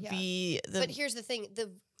 which would Yeah. be but here's the thing: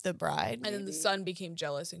 the bride, and then the maybe? sun became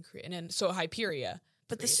jealous and and then so Hyperia.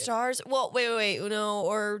 But the created. stars. Well, wait, no,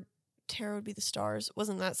 or Tara would be the stars.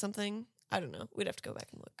 Wasn't that something? I don't know. We'd have to go back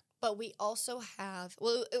and look. but we also have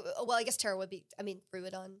well, I guess Tara would be. I mean,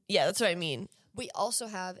 Ruidon. Yeah, that's what I mean. We also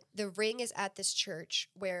have the ring is at this church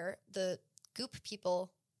where the Goop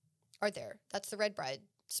people are there. That's the Red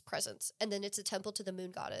Bride's presence, and then it's a temple to the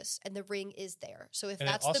Moon Goddess, and the ring is there. So if And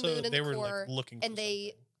that's also, the moon and they the were core, like looking and for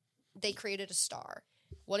they created a star.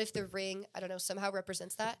 What if the ring, I don't know, somehow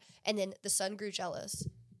represents that? And then the sun grew jealous.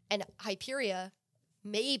 And Hyperia,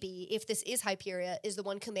 maybe, if this is Hyperia, is the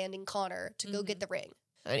one commanding Connor to go get the ring.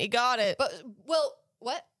 And he got it. But, well,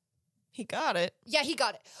 what? He got it. Yeah, he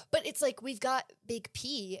got it. But it's like we've got Big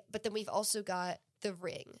P, but then we've also got the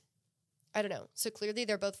ring. I don't know. So clearly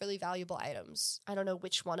they're both really valuable items. I don't know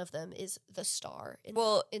which one of them is the star in,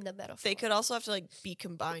 Well, in the metaphor. They could also have to like be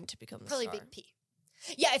combined to become the Probably star. Big P.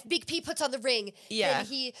 Yeah, if Big P puts on the ring, Yeah. then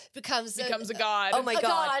he becomes a god. Oh my A god.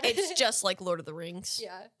 god. It's just like Lord of the Rings.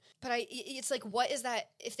 Yeah. But it's like, what is that?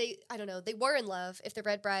 If they, I don't know, they were in love. If the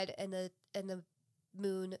Red Bride and the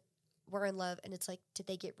Moon were in love, and it's like, did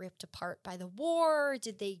they get ripped apart by the war?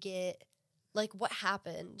 Did they get, like, what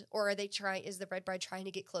happened? Or are they is the Red Bride trying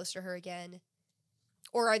to get close to her again?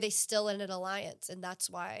 Or are they still in an alliance, and that's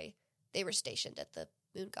why they were stationed at the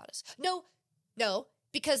Moon Goddess? No,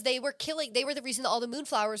 because they were the reason that all the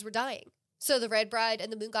moonflowers were dying. So the Red Bride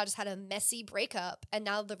and the Moon Goddess had a messy breakup, and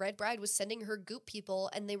now the Red Bride was sending her goop people,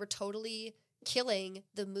 and they were totally killing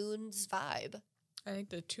the moon's vibe. I think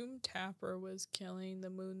the Tomb Tapper was killing the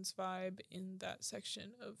moon's vibe in that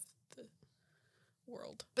section of the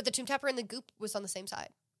world. But the Tomb Tapper and the goop was on the same side.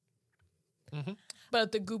 Mm-hmm.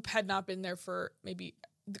 But the goop had not been there for maybe...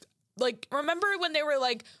 Like, remember when they were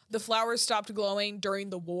like, the flowers stopped glowing during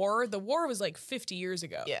the war? The war was like 50 years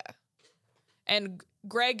ago. Yeah. And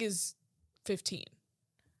Greg is 15.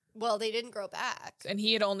 Well, they didn't grow back. And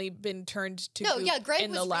he had only been turned to goop Greg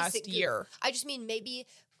in was the last recent year. goop. I just mean maybe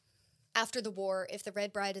after the war, if the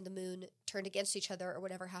Red Bride and the moon turned against each other or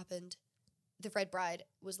whatever happened, the Red Bride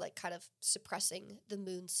was like kind of suppressing the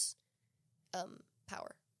moon's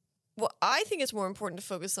power. What I think is more important to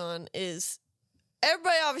focus on is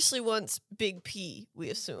everybody obviously wants Big P, we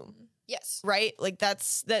assume. Yes. Right? Like that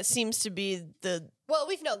seems to be the... Well,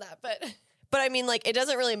 we've known that, but... But I mean, like, it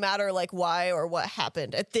doesn't really matter, like, why or what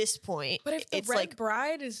happened at this point. But if the it's Red like,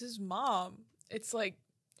 Bride is his mom, it's like,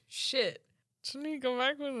 shit. Shouldn't he go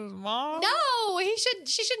back with his mom? No,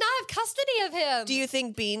 she should not have custody of him. do you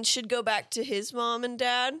think Bean should go back to his mom and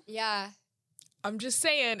dad? Yeah. I'm just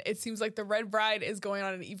saying, it seems like the Red Bride is going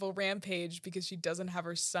on an evil rampage because she doesn't have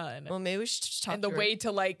her son. Well, maybe we should just talk And to the her. way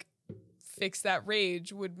to, like, fix that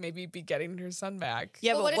rage would maybe be getting her son back.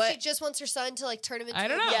 Yeah, Well, but what if she just wants her son to like turn him into I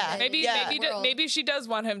don't a know. weapon Maybe in the world? maybe she does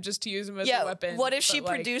want him just to use him as yeah, a weapon. what if she but,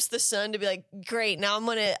 like, produced the son to be like, great, now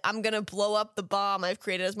I'm gonna blow up the bomb I've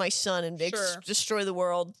created as my son and Sure. destroy the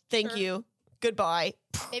world. Thank Sure. you. Goodbye.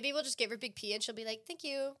 Maybe we'll just give her Big P and she'll be like, thank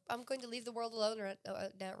you. I'm going to leave the world alone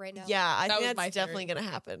right now. Yeah, I That think was my that's definitely gonna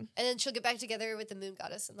happen. And then she'll get back together with the Moon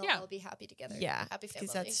Goddess and they'll Yeah. all be happy together. Yeah, Happy family.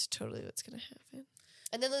 because that's totally what's gonna happen.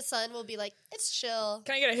 And then the son will be like, it's chill.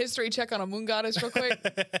 Can I get a history check on a moon goddess real quick?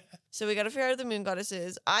 So we got to figure out who the moon goddess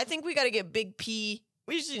is. I think we got to get Big P.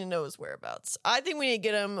 We just need to know his whereabouts. I think we need to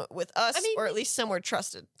get him with us, I mean, or at least somewhere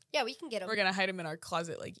trusted. Yeah, we can get him. We're gonna hide him in our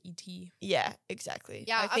closet like E.T. Yeah, exactly.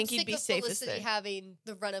 Yeah, I think I'm he'd sick be of safest Felicity there. having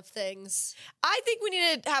the run of things. I think we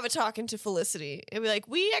need to have a talking to Felicity and be like,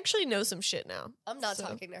 we actually know some shit now. I'm not So-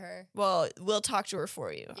 talking to her. Well, we'll talk to her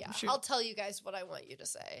for you. Yeah, I'm sure. I'll tell you guys what I want you to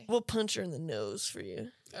say. We'll punch her in the nose for you.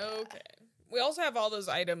 Okay. We also have all those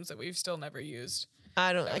items that we've still never used.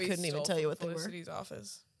 I that I we couldn't even stole tell you from what they were. Felicity's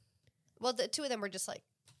office. Well, the two of them were just like,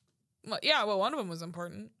 Well, one of them was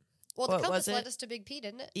important. well, the What compass was it? led us to Big P,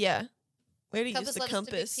 didn't it? Yeah. Where do you use Compass the led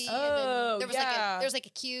compass? us to Big P, Oh, and then there was yeah. there was like a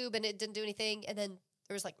cube, and it didn't do anything, and then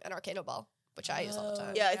there was like an Arcano ball, which I use all the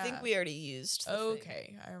time. Yeah, I Yeah. think we already used. The thing.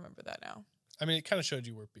 Okay, I remember that now. I mean, it kind of showed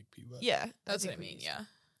you where Big P was. Yeah, That's what think I we mean, used yeah.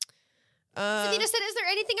 Sabina said, "Is there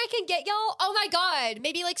anything I can get y'all? Oh my god,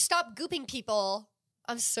 maybe like stop gooping people."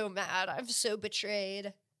 I'm so mad. I'm so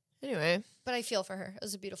betrayed. Anyway, But I feel for her. It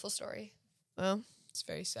was a beautiful story. well, It's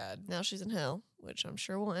very sad. now she's in hell, which I'm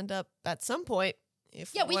sure will end up at some point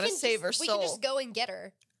if Yeah, we we want can to save just, her we soul. can just go and get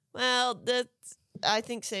her. Well, I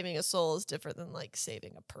think saving a soul is different than like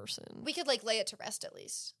saving a person. We could like lay it to rest at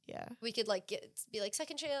least. Yeah, We could like be like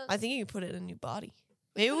second chance. I think you can put it in a new body.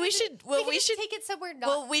 Maybe Put we it in- should. Well, we just should. take it somewhere not.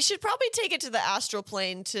 Well, we should probably take it to the astral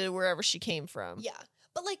plane to wherever she came from. yeah,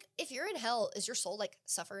 but like if you're in hell, is your soul like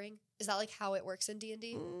suffering? Is that like how it works in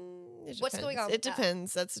D&D? It What's going depends. on It with that?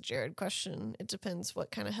 depends. That's a Jared question. It depends what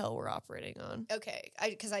kind of hell we're operating on. Okay,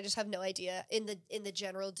 because I just have no idea in the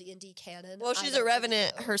general D&D canon. Well, I she's don't a really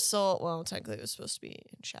revenant. know. Her soul. Well, technically, it was supposed to be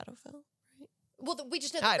in Shadowfell. Well, we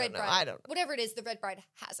just know the I Red don't know. Bride. I don't know. Whatever it is, the Red Bride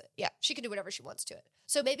has it. Yeah. She can do whatever she wants to it.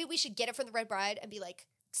 So maybe we should get it from the Red Bride and be like,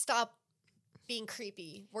 stop being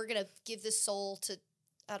creepy. We're gonna give this soul to,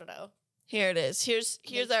 I don't know. Here it is. Here's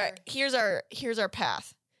Nature. here's our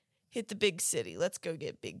path. Hit the big city. Let's go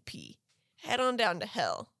get Big P. Head on down to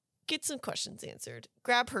hell. Get some questions answered.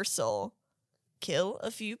 Grab her soul. Kill a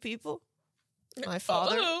few people. My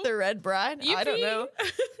father, Uh-oh. the Red Bride. I don't Yippee. know.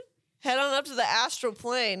 Head on up to the astral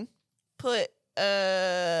plane.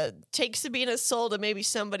 Take Sabina's soul to maybe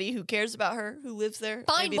somebody who cares about her, who lives there.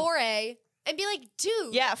 Find Maybe- Moray and be like,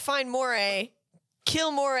 dude. Yeah, find Moray.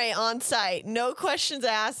 Kill Moray on site. No questions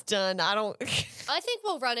asked. Done. I don't. I think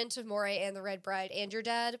we'll run into Moray and the Red Bride and your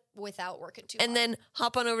dad without working too hard. And then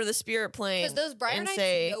hop on over to the spirit plane. because those Briar and Knights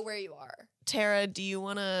say, know where you are. Tara, do you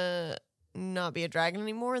want to not be a dragon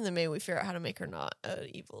anymore? And then maybe we figure out how to make her not an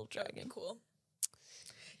evil That'd be dragon. cool.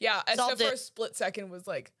 Yeah, Solved except for it. a split second was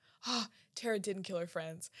like, Tara didn't kill her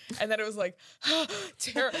friends. And then it was like,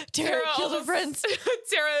 Tara killed her friends.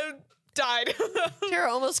 Tara died.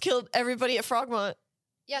 Tara almost killed everybody at Frogmont.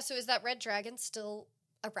 Yeah, so is that red dragon still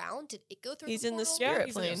around? Did it go through He's the in the portal? spirit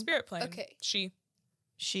he's plane. in the spirit plane. Okay. She.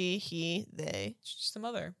 She, he, they. She's the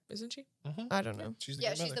mother, isn't she? I don't know. She's the Yeah,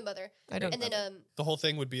 great she's mother. the mother. I don't And know. then The whole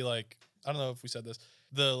thing would be like, I don't know if we said this.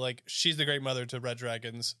 The like, she's the great mother to red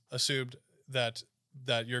dragons. Assumed that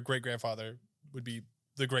your great grandfather would be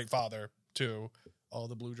the great father to all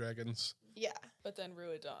the blue dragons. yeah. But then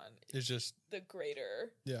Ruidon It's just the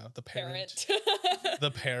greater the parent, parent. the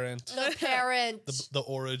parent, The parent. the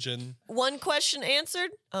origin. One question answered,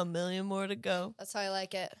 a million more to go. That's how I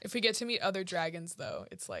like it. If we get to meet other dragons, though,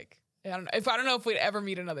 it's like I don't know if we'd ever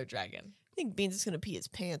meet another dragon I think Beans is going to pee his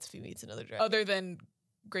pants if he meets another dragon. other than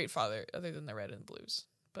Great Father, other than the red and blues,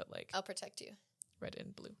 but like I'll protect you. red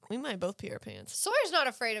and blue. We might both pee our pants. Sawyer's not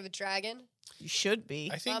afraid of a dragon. You should be.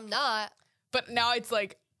 I think I'm not. But now it's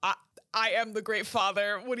like I am the Great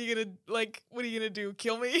Father. What are you gonna do?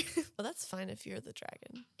 Kill me? Well, that's fine if you're the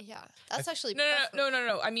dragon. Yeah. That's actually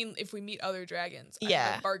No. I mean, if we meet other dragons, I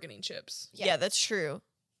Yeah. have bargaining chips. Yeah. That's true.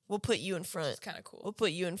 We'll put you in front. It's kind of cool. We'll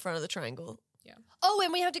put you in front of the triangle. Oh,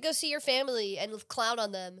 and we have to go see your family and clown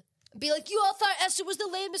on them. Be like, you all thought Esther was the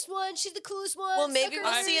lamest one. She's the coolest one. Well, maybe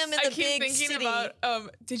Suckers." we'll see him in I the keep big thinking city. about,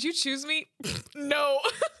 did you choose me? No.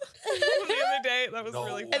 The other day, that was No.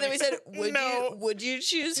 really funny. And then we said, No. would you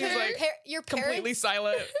choose He was her? like, Your completely parents.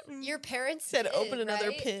 silent. Your parents Said, did, open another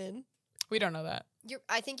right? pin. We don't know that.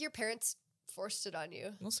 I think your parents forced it on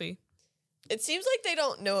you. We'll see. It seems like they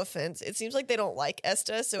don't, no offense, it seems like they don't like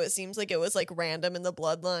Esta, so it seems like it was like random in the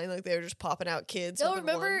bloodline, like they were just popping out kids. No, hoping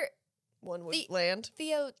remember one would the- land.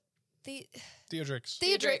 Theodrix.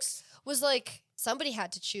 Theodrix was like, somebody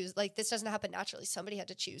had to choose. Like, this doesn't happen naturally. Somebody had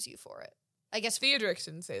to choose you for it. I guess. Theodrix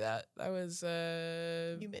didn't say that. That was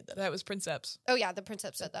You made that. that was Princeps. Oh, yeah, the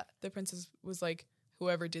princess said that. The princess was like,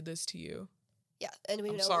 whoever did this to you. Yeah, and we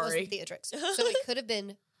I'm know sorry. it wasn't Theodrix. So it could have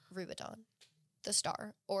been Ruidon, the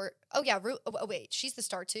star. Or, oh, yeah, wait, she's the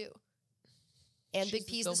star too. And She's Big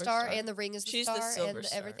the P's the silver star, star. and the ring is the She's the star, silver and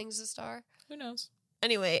star. everything's the star. Who knows?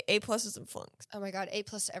 Anyway, A pluses and flunks. Oh my God, A+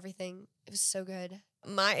 to everything. It was so good.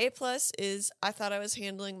 My A plus is I thought I was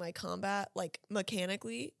handling my combat like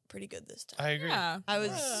mechanically pretty good this time. I agree. Yeah. I was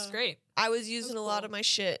This is great. I was using That's a lot cool. of my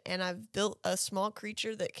shit, and I've built a small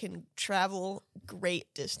creature that can travel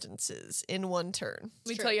great distances in one turn. Let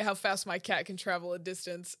me true. tell you how fast my cat can travel a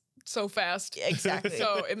distance so fast. Exactly.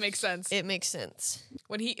 So it makes sense. It makes sense.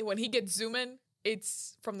 When he gets zooming,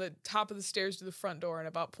 it's from the top of the stairs to the front door in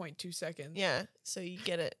about 0.2 seconds. Yeah, so you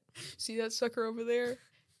get it. See that sucker over there?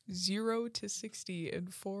 0 to 60 in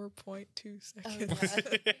 4.2 Oh, seconds.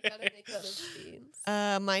 God. You gotta make those beans.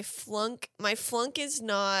 My flunk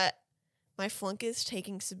is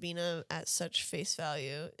taking Sabina at such face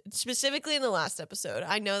value. Specifically in the last episode.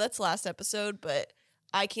 I know that's last episode, but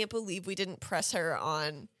I can't believe we didn't press her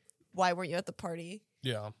on why weren't you at the party?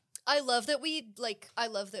 Yeah. I love that we didn't. I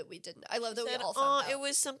love that we Said, all "Oh, found out. it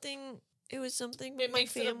was something with It my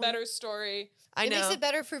makes it a family." better story. I It know. makes it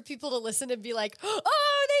better for people to listen and be like,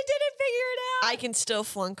 oh, they didn't figure it out. I can still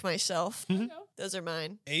flunk myself. You know? Those are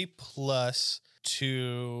mine. A+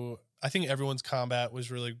 to I think everyone's combat was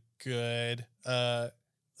really good.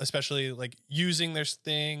 Especially like using their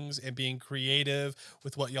things and being creative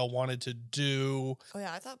with what y'all wanted to do. Oh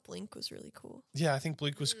yeah, I thought Blink was really cool. Yeah, I think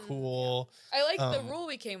Blink was cool. I like the Um, rule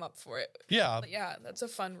we came up for it. Yeah, Yeah, that's a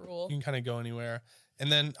fun rule. you can kind of go anywhere.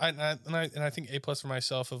 And then I think A+ for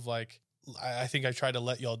myself of like I think I tried to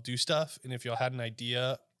let y'all do stuff, and if y'all had an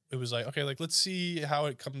idea, it was like, okay, like let's see how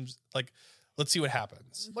it comes. Like let's see what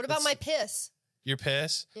happens. What about my piss? Your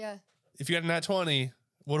piss? Yeah. If you got a nat 20,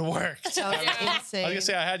 would have worked. Sounds Yeah. insane. I was gonna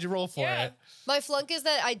say I had you roll for Yeah. it. My flunk is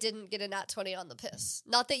that I didn't get a nat 20 on the piss.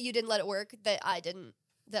 Not that you didn't let it work, that I didn't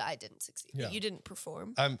succeed. Yeah. You didn't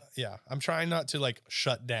perform. I'm trying not to like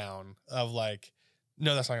shut down of like,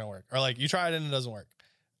 no, that's not gonna work. Or like you tried it and it doesn't work.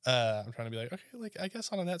 I'm trying to be like, okay, like I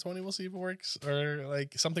guess on a nat 20 we'll see if it works. Or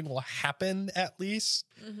like something will happen at least.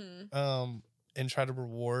 Mm-hmm. And try to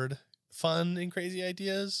reward fun and crazy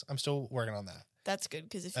ideas. I'm still working on that. That's good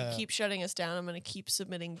because if you keep shutting us down, I'm going to keep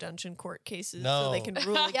submitting dungeon court cases No. so they can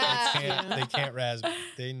rule Yeah. against you. They can't razz me.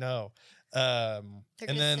 They know. They're And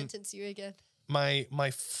gonna then sentence you again. my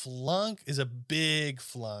flunk is a big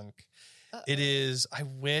flunk. Uh-oh. It is, I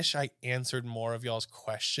wish I answered more of y'all's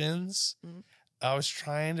questions. Mhm. I was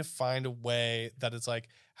trying to find a way that it's like,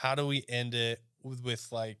 how do we end it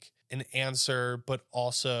with like an answer, but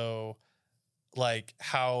also like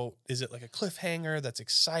how is it like a cliffhanger that's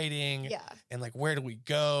exciting? Yeah. And like where do we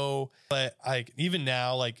go? But like even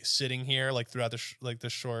now, like sitting here, like throughout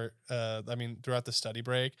throughout the study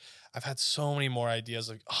break, I've had so many more ideas.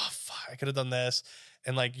 Like, oh fuck, I could have done this,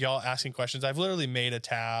 and like y'all asking questions. I've literally made a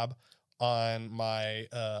tab on my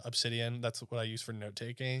Obsidian. That's what I use for note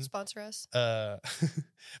taking. Sponsor us.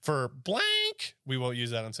 For blank, we won't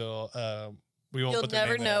use that until we won't. You'll put their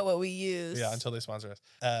never name know there. what we use. Yeah, until they sponsor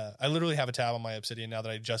us. I literally have a tab on my Obsidian now that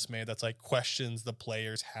I just made that's like questions the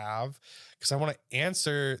players have, because I want to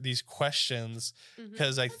answer these questions,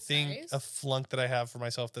 because I think nice. a flunk that I have for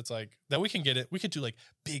myself that's like that we can get it. We could do like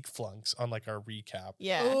big flunks on like our recap.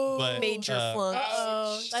 Yeah. But, Major flunks.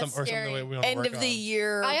 Oh, that's or something scary. that we wanna End work of the on.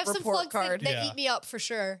 year I have some report flunks card. that Yeah. eat me up for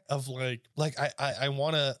sure. Of like I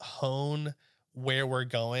want to hone where we're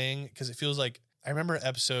going, because it feels like I remember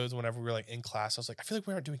episodes whenever we were like in class, I was like, I feel like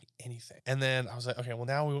we aren't doing anything. And then I was like, okay, well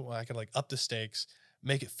now I can like up the stakes,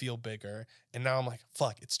 make it feel bigger. And now I'm like,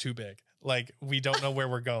 fuck, it's too big. Like we don't know where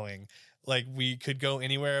we're going. Like we could go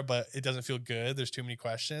anywhere, but it doesn't feel good. There's too many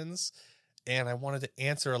questions. And I wanted to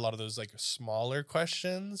answer a lot of those like smaller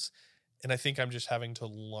questions. And I think I'm just having to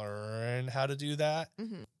learn how to do that.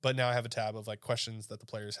 Mhm. But now I have a tab of like questions that the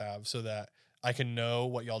players have so that I can know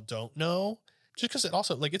what y'all don't know. Just because it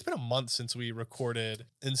also, like, it's been a month since we recorded.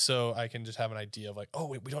 And so I can just have an idea of like, oh,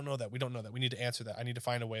 wait, we don't know that. We don't know that. We need to answer that. I need to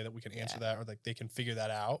find a way that we can answer that, or like they can figure that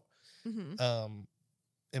out and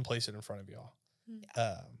place it in front of y'all.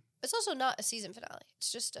 It's also not a season finale.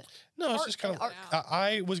 It's just a No, it's arc- just kind of, arc.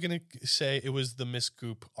 I was going to say it was the Miss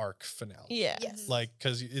Goop arc finale. Yeah. Yes. Like,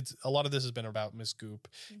 because it's a lot of this has been about Miss Goop,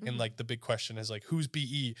 and like the big question is like, who's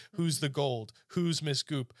BE? Who's the gold? Who's Miss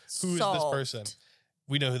Goop? Who is this person?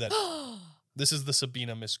 We know who that is. This is the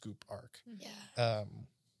Sabina Miss Goop arc. Yeah.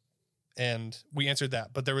 And we answered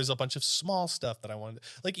that, but there was a bunch of small stuff that I wanted,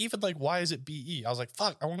 like even like why is it BE? I was like,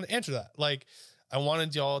 fuck, I wanted to answer that. Like, I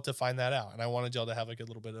wanted y'all to find that out, and I wanted y'all to have like a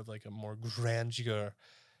little bit of like a more grandeur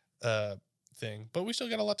thing. But we still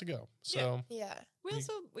got a lot to go. So Yeah.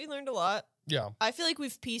 We learned a lot. yeah. I feel like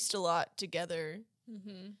we've pieced a lot together.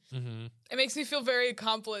 It makes me feel very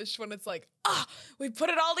accomplished when it's like, we put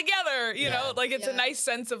it all together. You know, like it's a nice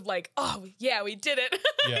sense of like, oh yeah, we did it.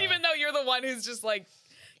 Yeah. Even though you're the one who's just like,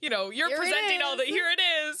 you know, you're Here it presenting all the is. here it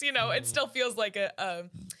is. You know, it still feels like a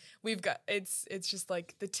we've got it's just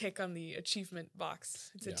like the tick on the achievement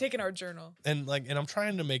box. It's a tick in our journal. And I'm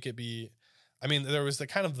trying to make it be, I mean, there was the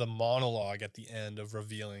kind of the monologue at the end of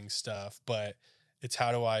revealing stuff, but it's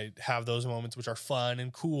how do I have those moments which are fun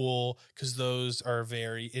and cool, because those are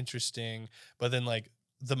very interesting. But then like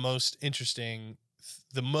the most interesting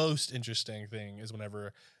thing is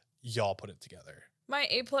whenever y'all put it together. My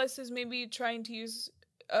A+ is maybe trying to use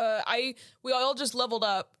we all just leveled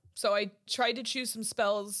up. So I tried to choose some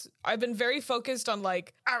spells. I've been very focused on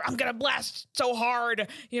like, I'm going to blast so hard.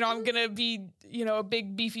 You know, I'm going to be, you know, a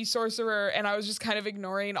big beefy sorcerer. And I was just kind of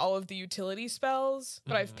ignoring all of the utility spells.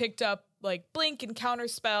 But I've picked up like blink and counter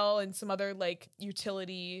spell and some other like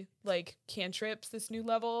utility like cantrips this new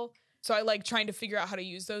level. So I like trying to figure out how to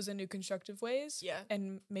use those in new constructive ways. Yeah.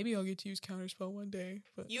 And maybe I'll get to use counterspell one day.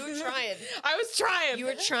 But You were trying. I was trying. You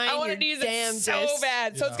were trying. I wanted to use it so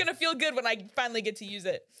bad. So it's Yeah. going to feel good when I finally get to use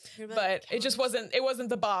it. But it just wasn't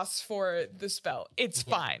the boss for the spell. It's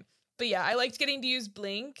fine. But yeah, I liked getting to use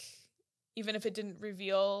blink. Even if it didn't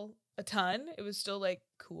reveal a ton, it was still like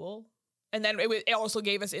cool. And then it also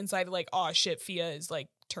gave us insight like, oh shit, Fia is like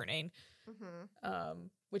turning.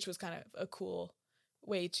 Which was kind of a cool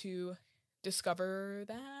way to discover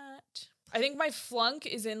that. I think my flunk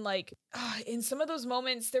is in like in some of those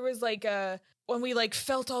moments there was like when we like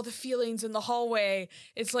felt all the feelings in the hallway.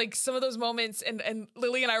 It's like some of those moments and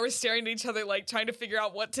Lily and I were staring at each other like trying to figure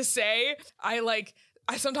out what to say. I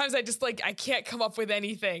sometimes I just like I can't come up with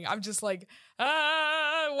anything. I'm just like,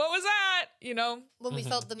 what was that? You know? When we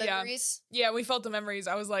felt the memories. Yeah, we felt the memories.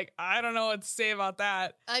 I was like, I don't know what to say about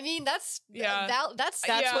that. I mean, that's That's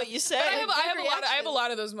Yeah. what you said. But I have a reaction.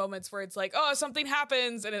 lot of those moments where it's like, oh, something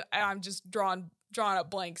happens, and I'm just drawing up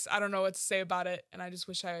blanks. I don't know what to say about it, and I just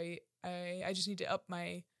wish I just need to up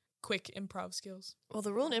my quick improv skills. Well,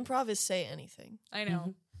 the rule in improv is say anything, I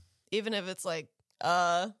know. even if it's like,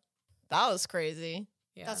 that was crazy,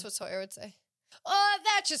 Yeah, That's what Sawyer would say. Oh,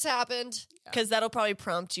 that just happened. because that'll probably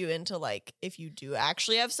prompt you into like if you do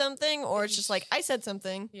actually have something, or it's just like I said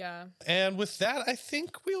something. Yeah. And with that, I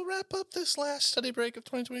think we'll wrap up this last study break of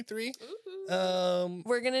 2023.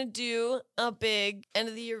 We're gonna do a big end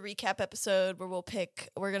of the year recap episode where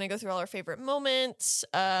we're gonna go through all our favorite moments.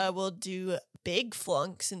 We'll do big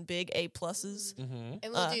flunks and big A pluses. Mm-hmm.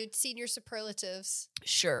 And we'll do senior superlatives,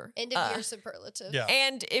 Sure. end of year superlatives. Yeah.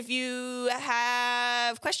 And if you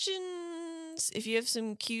have questions, if you have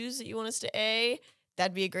some cues that you want us to A,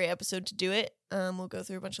 that'd be a great episode to do it. We'll go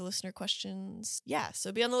through a bunch of listener questions. Yeah,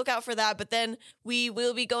 so be on the lookout for that. But then we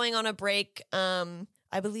will be going on a break,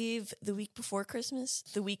 I believe the week before Christmas,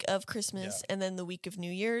 the week of Christmas, and then the week of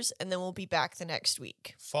New Year's. And then we'll be back the next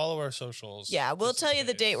week. Follow our socials. Yeah, we'll just in tell you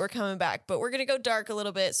the case. date we're coming back. But we're going to go dark a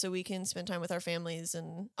little bit so we can spend time with our families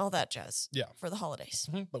and all that jazz for the holidays.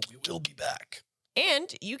 Mhm, but we will be back.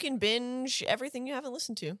 And you can binge everything you haven't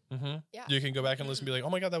listened to. Mm-hmm. Yeah. You can go back and listen and be like, oh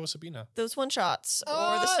my God, that was Sabina. Those one shots or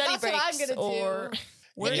Oh, the study that's what breaks. I'm gonna do. Or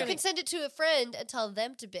Then you can send it to a friend and tell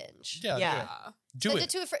them to binge. Yeah. Yeah. Do Send it. it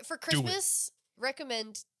to a friend for Christmas.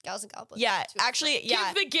 Recommend Gals and Goblins. Yeah, to a actually, friend.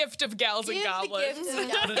 yeah. Give the gift of Gals and Give the Goblins. gift of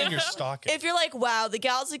Put Gals it in your stocking. If you're like, wow, the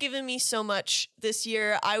gals have given me so much this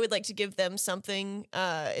year, I would like to give them something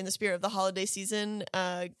in the spirit of the holiday season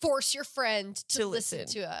Force your friend to To listen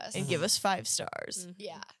listen. to us. and give us 5 stars.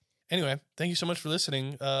 Yeah. Anyway, thank you so much for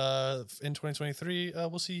listening. In 2023,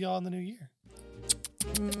 we'll see y'all in the new year.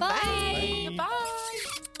 Bye. Bye.